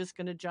this. I'm just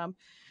going to jump.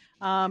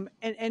 And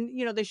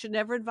they should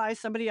never advise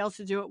somebody else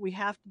to do it. We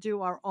have to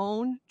do our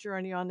own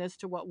journey on this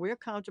to what we're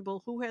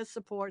comfortable, who has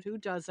support, who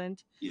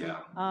doesn't.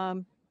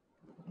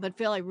 But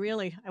Phil, I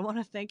want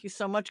to thank you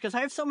so much, because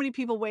I have so many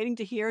people waiting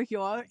to hear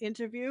your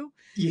interview.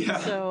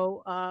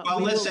 So,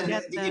 well, listen,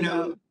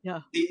 the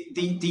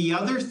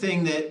other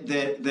thing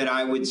that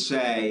I would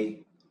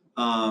say,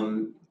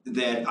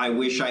 that I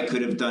wish I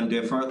could have done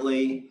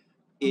differently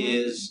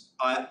is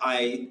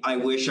I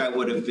wish I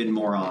would have been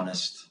more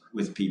honest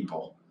with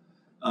people.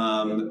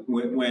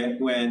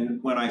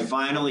 When I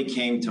finally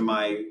came to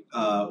my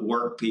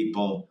work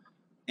people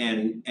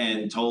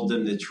and told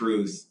them the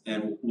truth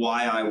and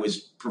why I was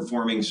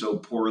performing so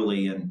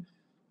poorly and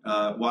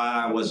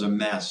why I was a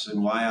mess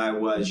and why I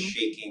was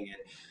shaking, and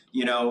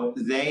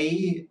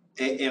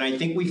and I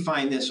think we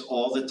find this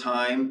all the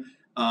time.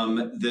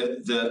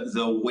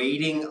 The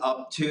waiting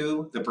up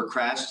to, the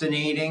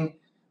procrastinating,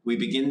 we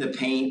begin to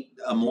paint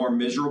a more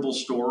miserable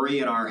story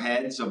in our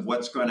heads of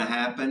what's going to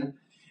happen.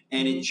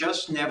 And it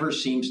just never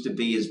seems to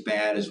be as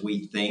bad as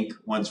we think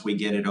once we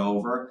get it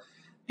over.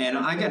 And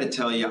I got to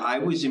tell you, I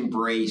was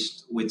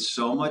embraced with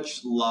so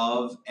much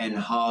love and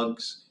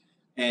hugs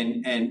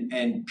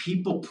and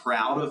people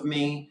proud of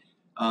me.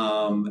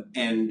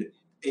 And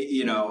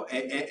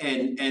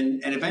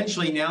and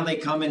eventually now they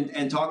come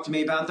and talk to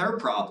me about their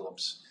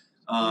problems.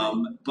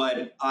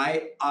 But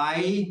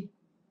I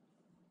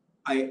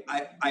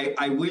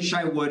wish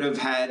I would have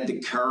had the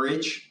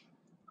courage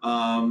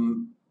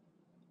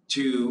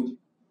to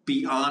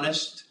be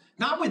honest,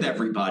 not with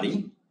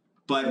everybody,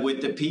 but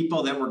with the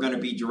people that were going to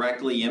be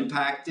directly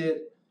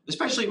impacted,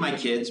 especially my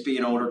kids,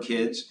 being older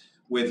kids,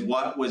 with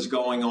what was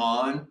going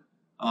on.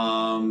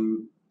 I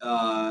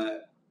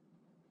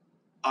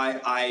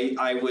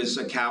was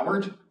a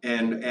coward,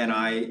 and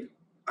I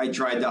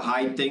tried to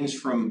hide things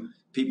from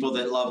people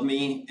that love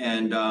me.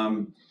 And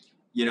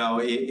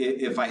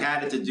if I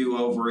had it to do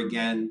over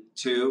again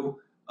too,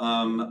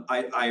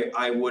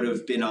 I would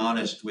have been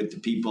honest with the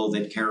people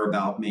that care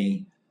about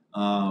me,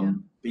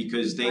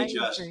 because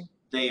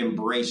they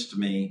embraced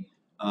me.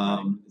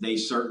 They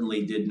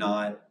certainly did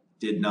not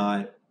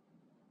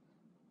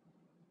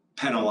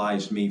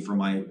penalize me for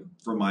my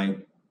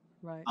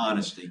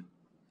honesty.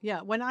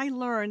 Yeah, when I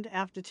learned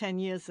after 10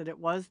 years that it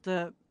was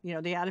the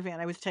Ativan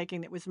I was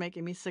taking that was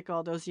making me sick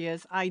all those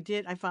years, I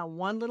found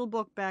one little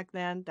book back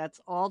then. That's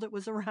all that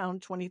was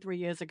around 23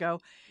 years ago.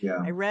 Yeah.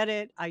 I read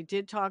it. I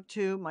did talk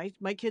to my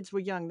kids were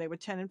young. They were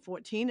 10 and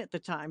 14 at the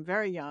time,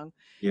 very young.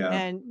 Yeah.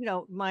 And,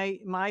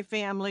 my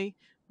family,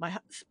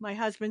 my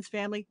husband's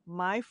family,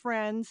 my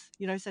friends,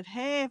 I said,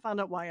 hey, I found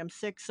out why I'm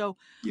sick. So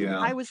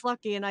I was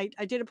lucky. And I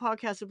did a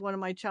podcast with one of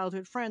my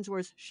childhood friends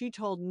where she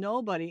told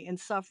nobody and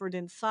suffered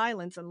in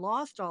silence and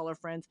lost all her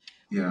friends.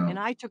 Yeah. And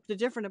I took the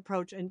different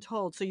approach and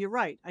told. So you're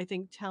right. I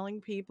think telling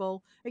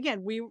people,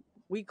 again, we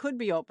could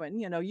be open,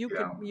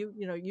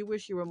 you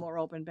wish you were more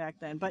open back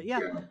then. But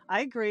I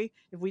agree.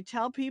 If we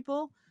tell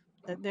people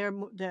that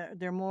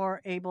they're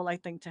more able, I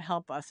think, to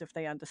help us if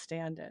they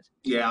understand it.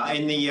 Yeah,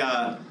 and the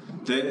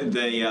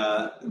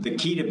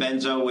key to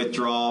benzo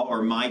withdrawal,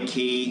 or my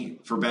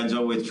key for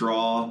benzo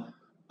withdrawal,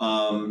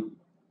 I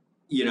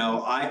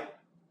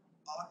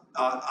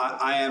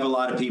have a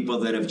lot of people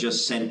that have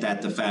just sent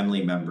that to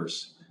family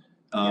members,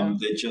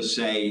 that just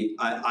say,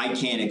 I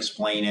can't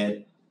explain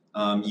it.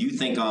 You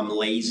think I'm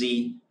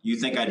lazy. You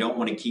think I don't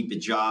want to keep a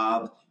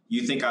job.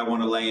 You think I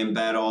want to lay in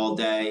bed all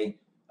day.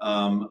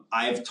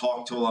 I've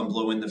talked till I'm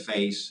blue in the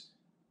face.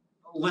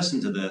 Listen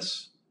to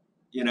this.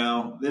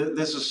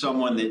 This is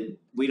someone that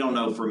we don't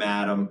know from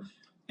Adam,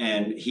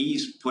 and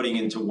he's putting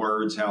into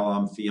words how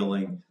I'm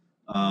feeling.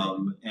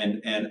 And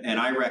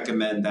I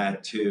recommend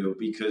that too,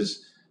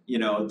 because,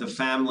 the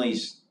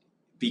families,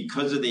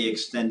 because of the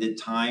extended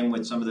time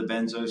with some of the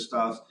benzo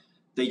stuff,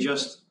 they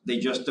just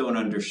don't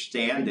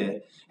understand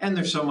it. And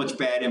there's so much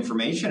bad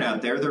information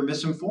out there, they're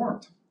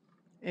misinformed.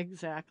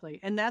 Exactly.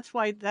 And that's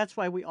why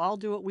we all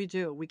do what we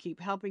do. We keep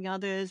helping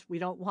others. We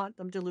don't want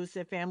them to lose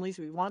their families.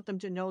 We want them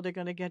to know they're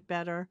going to get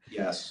better.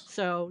 Yes.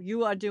 So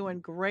you are doing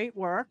great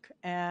work.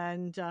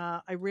 And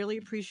I really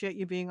appreciate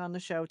you being on the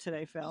show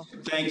today, Phil.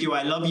 Thank you.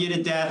 I love you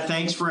to death.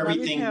 Thanks for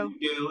everything you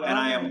do. And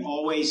I am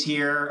always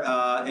here.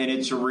 And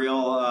it's a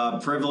real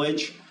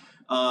privilege.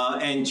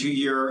 And to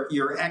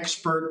your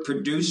expert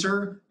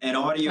producer and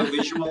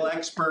audiovisual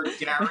expert,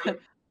 Gary.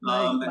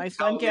 My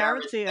son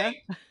Garrett's here.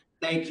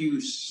 Thank you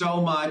so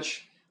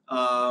much.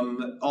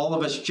 All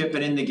of us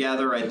chipping in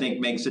together, I think,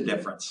 makes a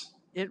difference.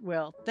 It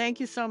will. Thank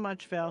you so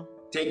much, Phil.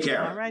 Take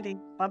care. All righty.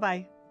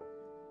 Bye-bye.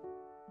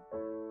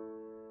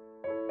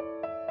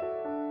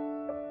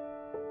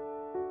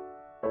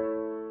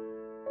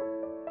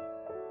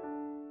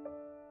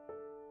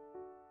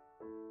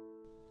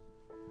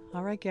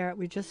 All right, Garrett,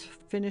 we just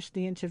finished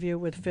the interview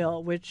with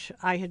Phil, which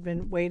I had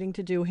been waiting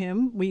to do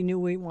him. We knew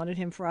we wanted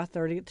him for our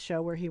 30th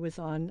show where he was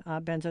on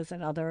Benzos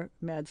and other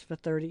meds for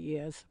 30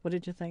 years. What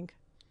did you think?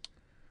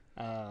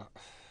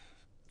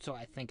 So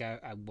I think I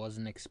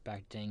wasn't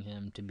expecting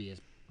him to be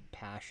as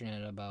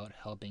passionate about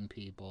helping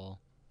people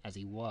as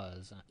he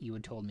was. You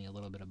had told me a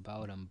little bit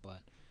about him,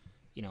 but,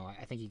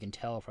 I think you can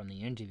tell from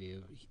the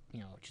interview,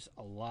 just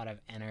a lot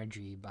of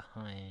energy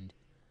behind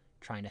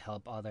trying to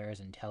help others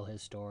and tell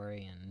his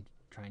story and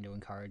trying to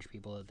encourage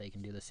people that they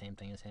can do the same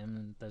thing as him,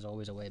 and there's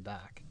always a way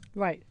back.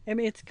 Right. I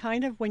mean, it's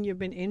kind of when you've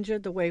been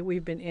injured the way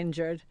we've been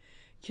injured,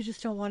 you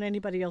just don't want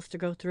anybody else to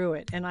go through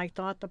it. And I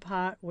thought the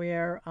part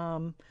where,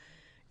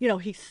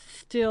 he's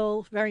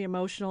still very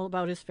emotional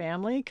about his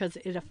family because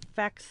it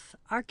affects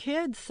our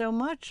kids so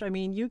much. I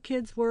mean, you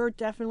kids were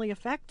definitely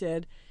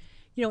affected,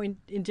 in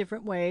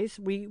different ways.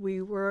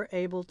 We were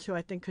able to,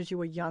 I think, because you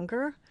were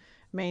younger,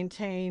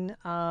 maintain,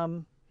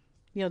 the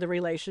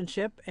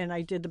relationship, and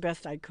I did the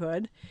best I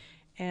could.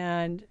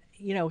 And,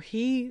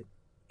 he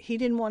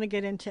didn't want to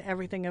get into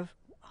everything of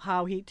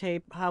how he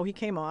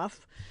came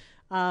off,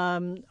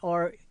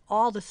 or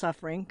all the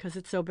suffering because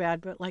it's so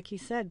bad. But like he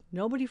said,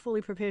 nobody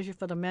fully prepares you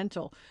for the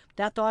mental.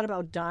 That thought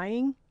about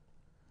dying,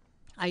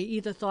 I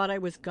either thought I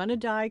was going to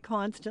die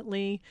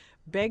constantly,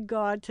 beg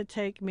God to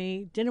take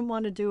me, didn't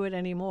want to do it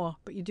anymore.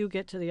 But you do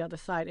get to the other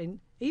side. And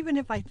even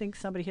if I think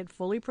somebody had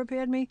fully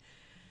prepared me,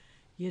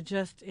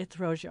 it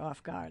throws you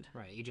off guard.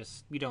 Right.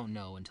 You don't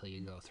know until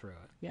you go through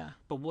it. Yeah.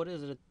 But what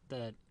is it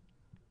that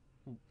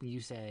you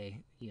say,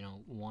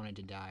 wanted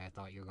to die, I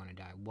thought you were going to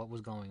die. What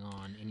was going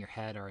on in your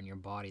head or in your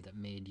body that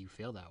made you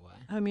feel that way?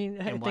 I mean,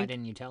 and why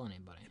didn't you tell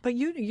anybody? But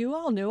you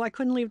all knew I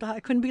couldn't leave I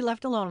couldn't be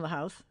left alone in the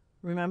house.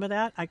 Remember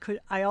that?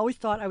 I always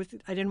thought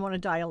I didn't want to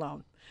die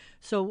alone.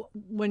 So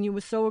when you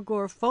were so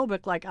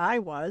agoraphobic like I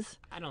was,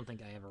 I don't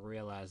think I ever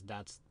realized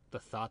that's the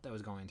thought that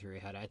was going through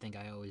your head. I think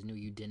I always knew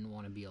you didn't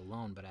want to be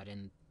alone, but I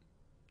didn't.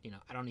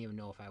 I don't even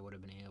know if I would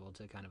have been able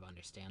to kind of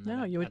understand that.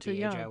 No, you were at too the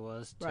young. Age I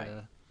was. Right.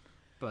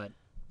 But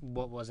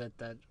what was it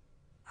that?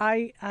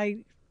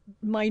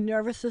 My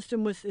nervous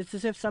system was. It's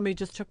as if somebody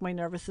just took my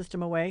nervous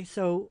system away.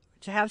 So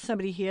to have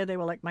somebody here, they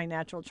were like my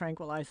natural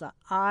tranquilizer.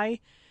 I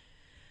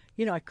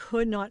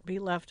could not be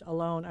left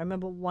alone. I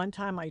remember one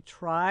time I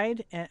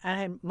tried, and I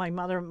had my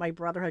mother and my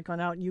brother had gone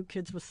out, and you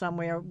kids were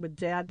somewhere with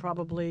Dad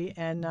probably,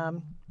 and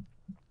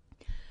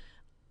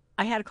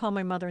I had to call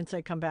my mother and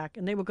say, come back.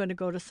 And they were going to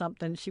go to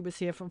something. She was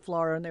here from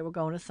Florida, and they were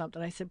going to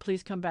something. I said,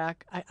 please come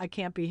back. I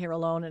can't be here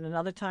alone. And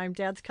another time,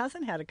 Dad's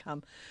cousin had to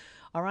come.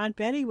 Our Aunt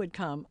Betty would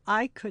come.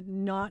 I could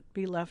not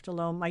be left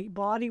alone. My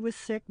body was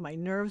sick. My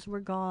nerves were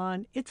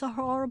gone. It's a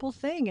horrible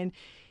thing. And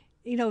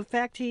in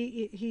fact,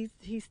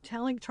 he's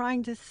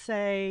trying to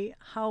say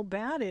how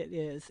bad it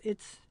is.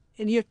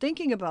 And you're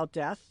thinking about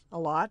death a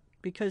lot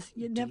because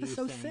you're never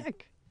so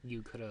sick.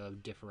 You could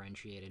have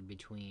differentiated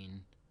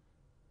between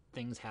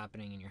things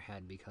happening in your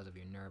head because of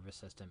your nervous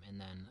system and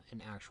then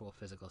an actual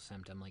physical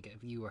symptom. Like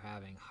if you were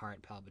having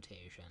heart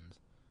palpitations,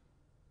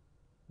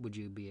 would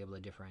you be able to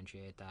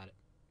differentiate that?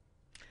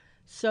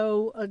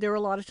 So there were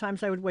a lot of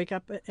times I would wake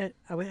up, I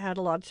had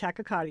a lot of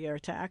tachycardia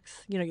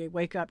attacks. You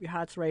wake up, your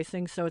heart's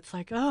racing. So it's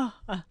like,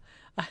 I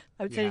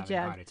would say to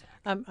Dad,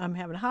 I'm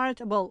having a heart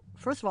attack. Well,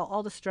 first of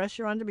all the stress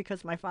you're under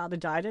because my father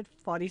died at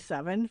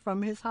 47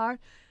 from his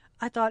heart.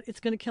 I thought it's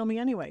going to kill me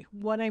anyway.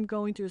 What I'm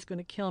going through is going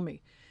to kill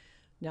me.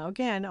 Now,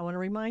 again, I want to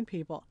remind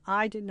people,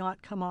 I did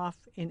not come off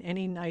in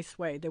any nice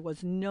way. There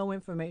was no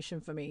information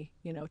for me,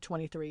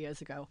 23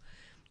 years ago.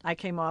 I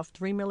came off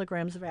 3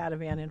 milligrams of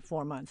Ativan in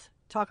 4 months.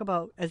 Talk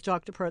about, as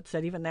Dr. Pertz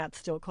said, even that's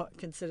still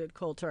considered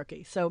cold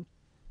turkey. So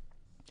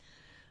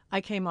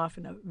I came off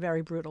in a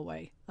very brutal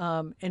way.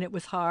 And it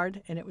was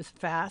hard and it was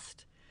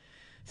fast.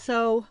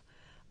 So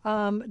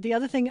the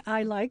other thing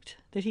I liked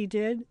that he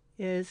did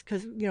is,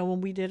 because, when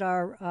we did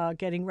our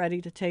Getting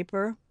Ready to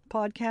Taper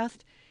podcast,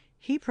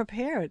 he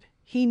prepared.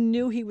 He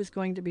knew he was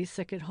going to be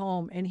sick at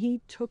home, and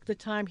he took the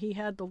time. He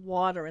had the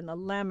water and the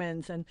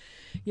lemons, and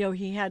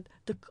he had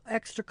the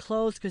extra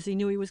clothes because he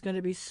knew he was going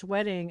to be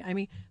sweating. I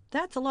mean,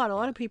 that's a lot. A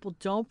lot of people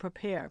don't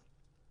prepare,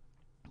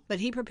 but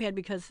he prepared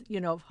because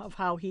of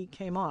how he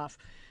came off.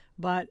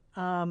 But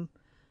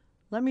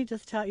let me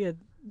just tell you,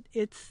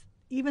 it's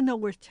even though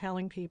we're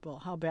telling people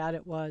how bad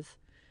it was,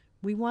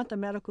 we want the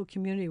medical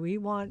community. We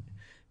want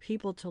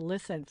people to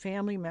listen,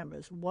 family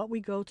members. What we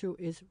go through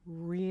is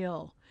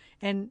real.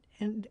 And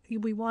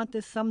we want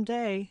this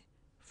someday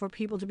for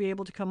people to be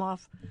able to come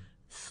off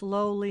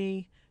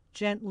slowly,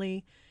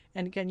 gently.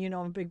 And again,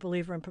 I'm a big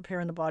believer in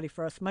preparing the body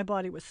first. My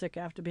body was sick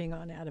after being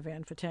on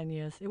Ativan for 10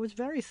 years. It was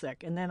very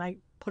sick. And then I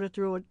put it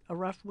through a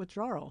rough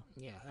withdrawal.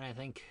 Yeah, and I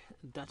think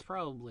that's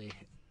probably,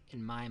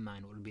 in my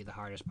mind, what would be the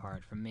hardest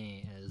part for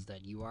me is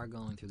that you are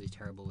going through these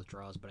terrible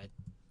withdrawals, but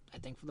I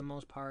think for the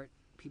most part,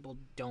 people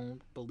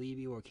don't believe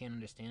you or can't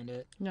understand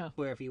it. No.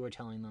 Where if you were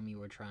telling them you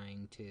were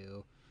trying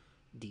to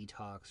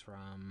detox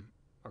from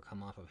or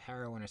come off of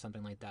heroin or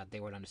something like that, they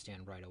would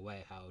understand right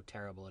away how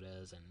terrible it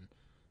is and,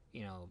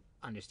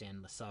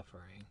 understand the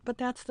suffering. But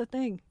that's the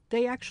thing.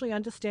 They actually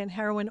understand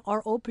heroin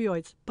or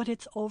opioids, but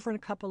it's over in a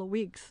couple of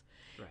weeks.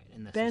 Right.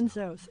 And this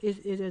Benzos,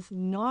 it is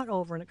not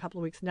over in a couple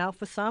of weeks. Now,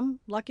 for some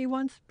lucky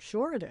ones,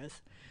 sure it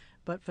is.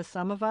 But for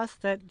some of us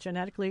that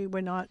genetically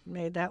we're not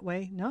made that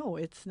way, no,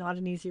 it's not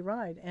an easy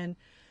ride. And,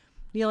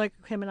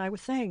 like him and I were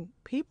saying,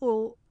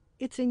 people,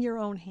 it's in your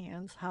own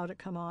hands how to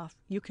come off.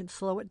 You can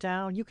slow it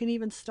down. You can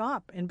even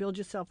stop and build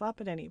yourself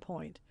up at any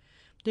point.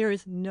 There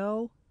is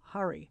no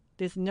hurry.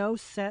 There's no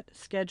set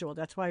schedule.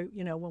 That's why,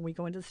 when we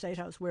go into the State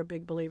House, we're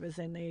big believers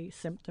in a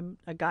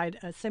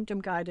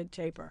symptom-guided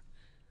taper.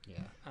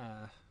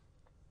 Yeah.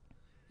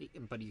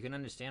 But you can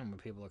understand where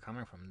people are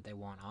coming from. They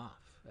want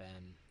off.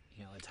 And,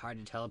 it's hard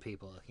to tell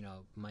people,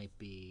 might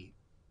be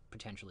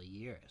potentially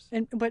years.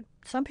 But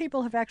some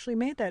people have actually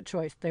made that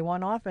choice. They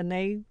want off and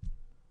they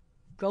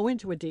go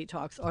into a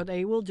detox or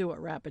they will do a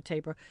rapid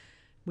taper.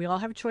 We all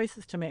have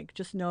choices to make.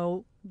 Just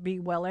be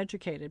well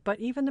educated. But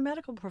even the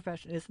medical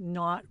profession is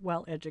not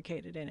well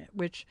educated in it,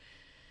 which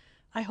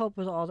I hope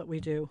with all that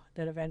we do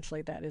that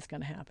eventually that is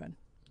going to happen.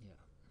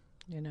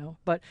 Yeah.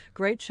 But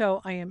great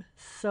show. I am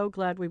so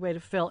glad we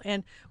waited, Phil.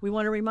 And we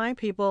want to remind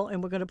people,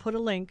 and we're going to put a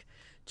link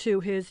to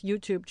his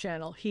YouTube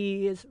channel.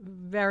 He is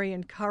very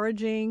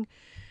encouraging.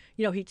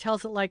 He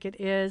tells it like it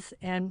is.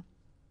 And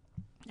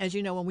as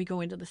you know, when we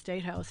go into the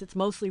State House, it's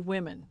mostly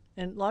women.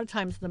 And a lot of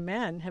times the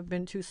men have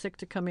been too sick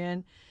to come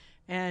in.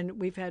 And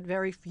we've had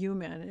very few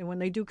men. And when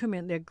they do come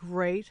in, they're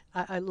great.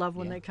 I love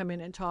when they come in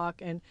and talk.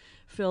 And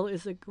Phil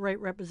is a great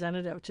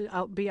representative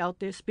to be out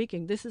there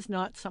speaking. This is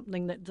not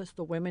something that just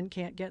the women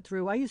can't get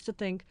through. I used to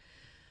think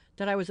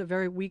that I was a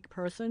very weak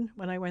person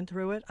when I went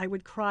through it. I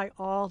would cry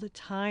all the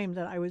time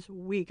that I was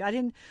weak. I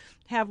didn't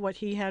have what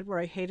he had where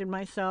I hated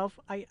myself.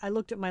 I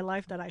looked at my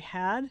life that I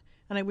had,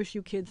 and I wish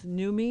you kids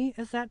knew me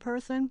as that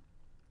person,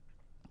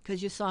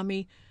 because you saw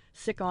me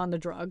sick on the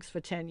drugs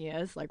for 10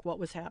 years, like what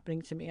was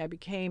happening to me. I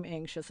became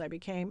anxious. I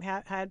became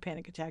had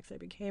panic attacks. I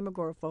became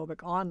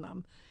agoraphobic on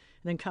them.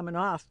 And then coming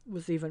off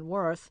was even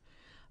worse.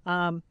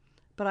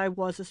 But I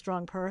was a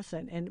strong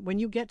person. And when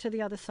you get to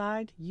the other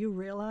side, you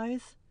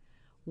realize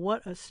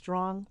what a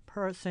strong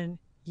person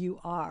you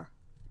are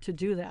to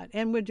do that.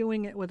 And we're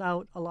doing it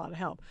without a lot of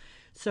help.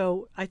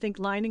 So I think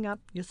lining up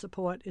your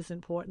support is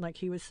important. Like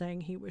he was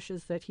saying, he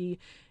wishes that he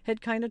had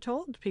kind of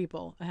told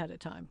people ahead of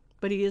time.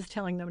 But he is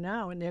telling them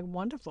now, and they're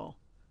wonderful.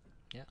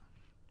 Yeah.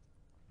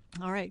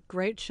 All right,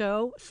 great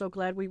show. So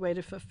glad we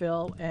waited for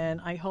Phil, and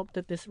I hope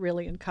that this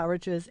really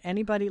encourages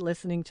anybody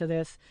listening to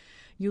this.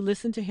 You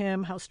listen to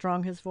him, how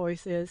strong his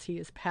voice is. He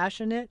is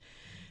passionate.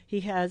 He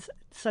has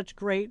such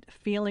great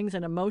feelings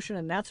and emotion,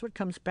 and that's what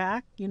comes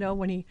back. You know,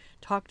 when he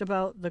talked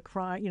about the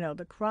crying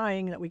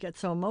that we get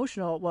so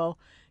emotional. Well,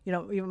 you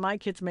know, even my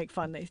kids make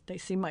fun. They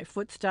see my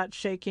foot start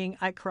shaking.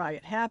 I cry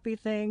at happy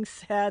things,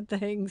 sad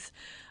things,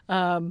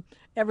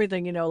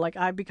 everything. You know, like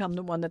I become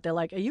the one that they're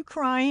like, "Are you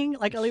crying?"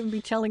 Like I'll even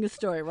be telling a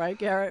story, right,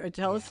 Garrett? I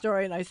tell a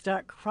story and I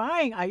start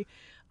crying. I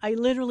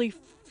literally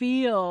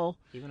feel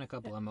even a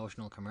couple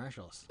emotional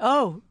commercials.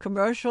 Oh,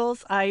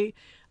 commercials! I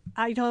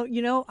don't,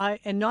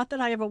 and not that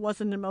I ever was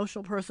an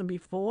emotional person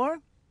before,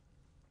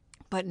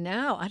 but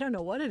now I don't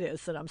know what it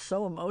is that I'm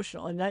so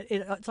emotional, and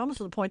it's almost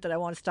to the point that I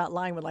want to start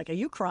lying with like, "Are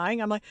you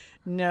crying?" I'm like,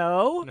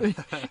 "No,"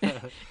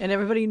 and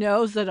everybody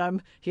knows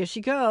that here.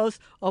 She goes,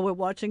 or we're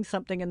watching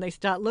something, and they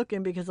start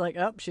looking because like,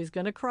 "Oh, she's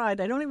gonna cry."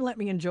 They don't even let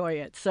me enjoy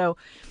it. So,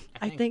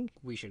 I think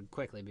we should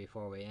quickly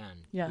before we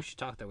end. Yeah. We should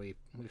talk that we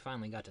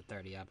finally got to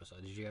 30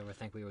 episodes. Did you ever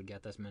think we would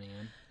get this many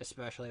in,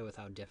 especially with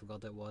how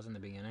difficult it was in the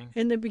beginning?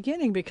 In the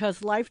beginning,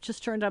 because life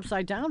just turned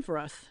upside down for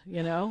us,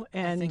 And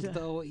I think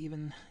though,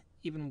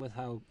 even with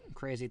how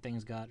crazy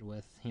things got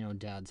with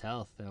Dad's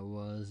health,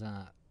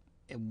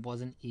 it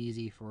wasn't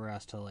easy for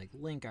us to like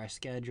link our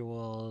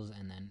schedules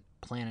and then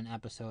plan an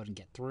episode and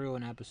get through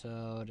an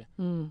episode.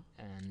 And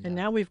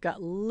now we've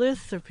got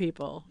lists of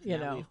people.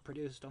 We've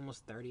produced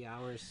almost 30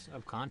 hours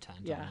of content.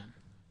 Yeah,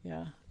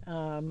 yeah.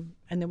 And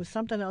there was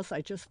something else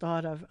I just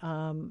thought of.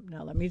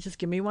 Now let me just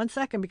give me 1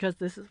 second, because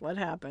this is what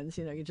happens.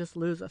 You just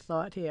lose a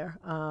thought here.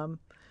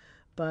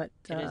 But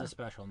it is a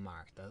special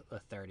mark, the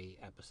 30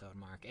 episode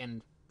mark,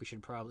 and we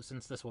should probably,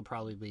 since this will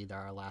probably be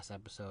our last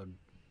episode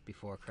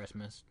before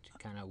Christmas, to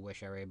kind of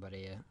wish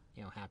everybody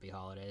happy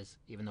holidays.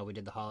 Even though we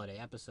did the holiday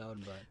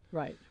episode, but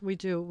right, we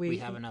do. We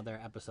have another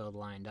episode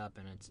lined up,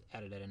 and it's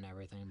edited and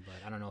everything.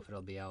 But I don't know if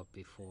it'll be out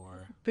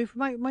before. We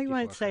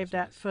might save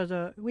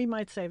Christmas. We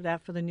might save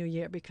that for the new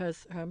year,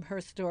 because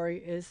her story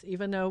is,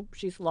 even though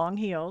she's long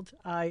healed,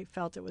 I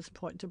felt it was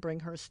important to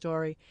bring her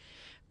story.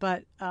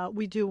 But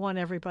we do want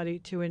everybody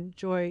to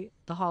enjoy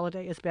the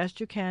holiday as best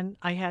you can.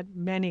 I had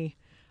many.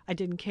 I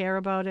didn't care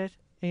about it.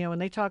 When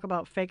they talk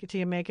about fake it till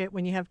you make it,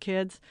 when you have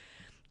kids,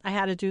 I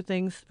had to do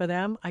things for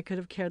them. I could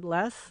have cared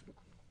less.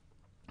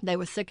 They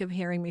were sick of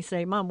hearing me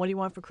say, "Mom, what do you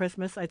want for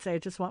Christmas?" I'd say, "I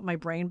just want my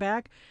brain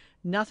back."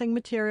 Nothing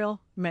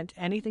material meant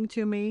anything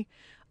to me.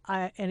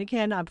 And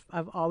again,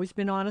 I've always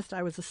been honest.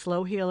 I was a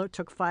slow healer. It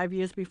took 5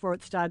 years before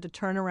it started to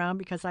turn around,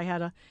 because I had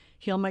to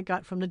heal my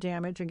gut from the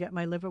damage and get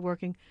my liver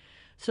working.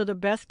 So the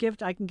best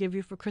gift I can give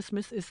you for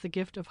Christmas is the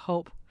gift of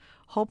hope.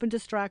 Hope and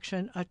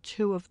distraction are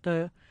two of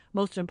the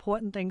most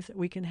important things that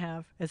we can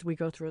have as we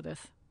go through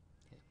this.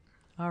 Yeah.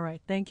 All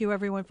right. Thank you,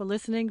 everyone, for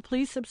listening.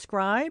 Please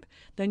subscribe.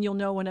 Then you'll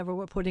know whenever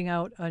we're putting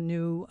out a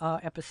new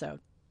episode.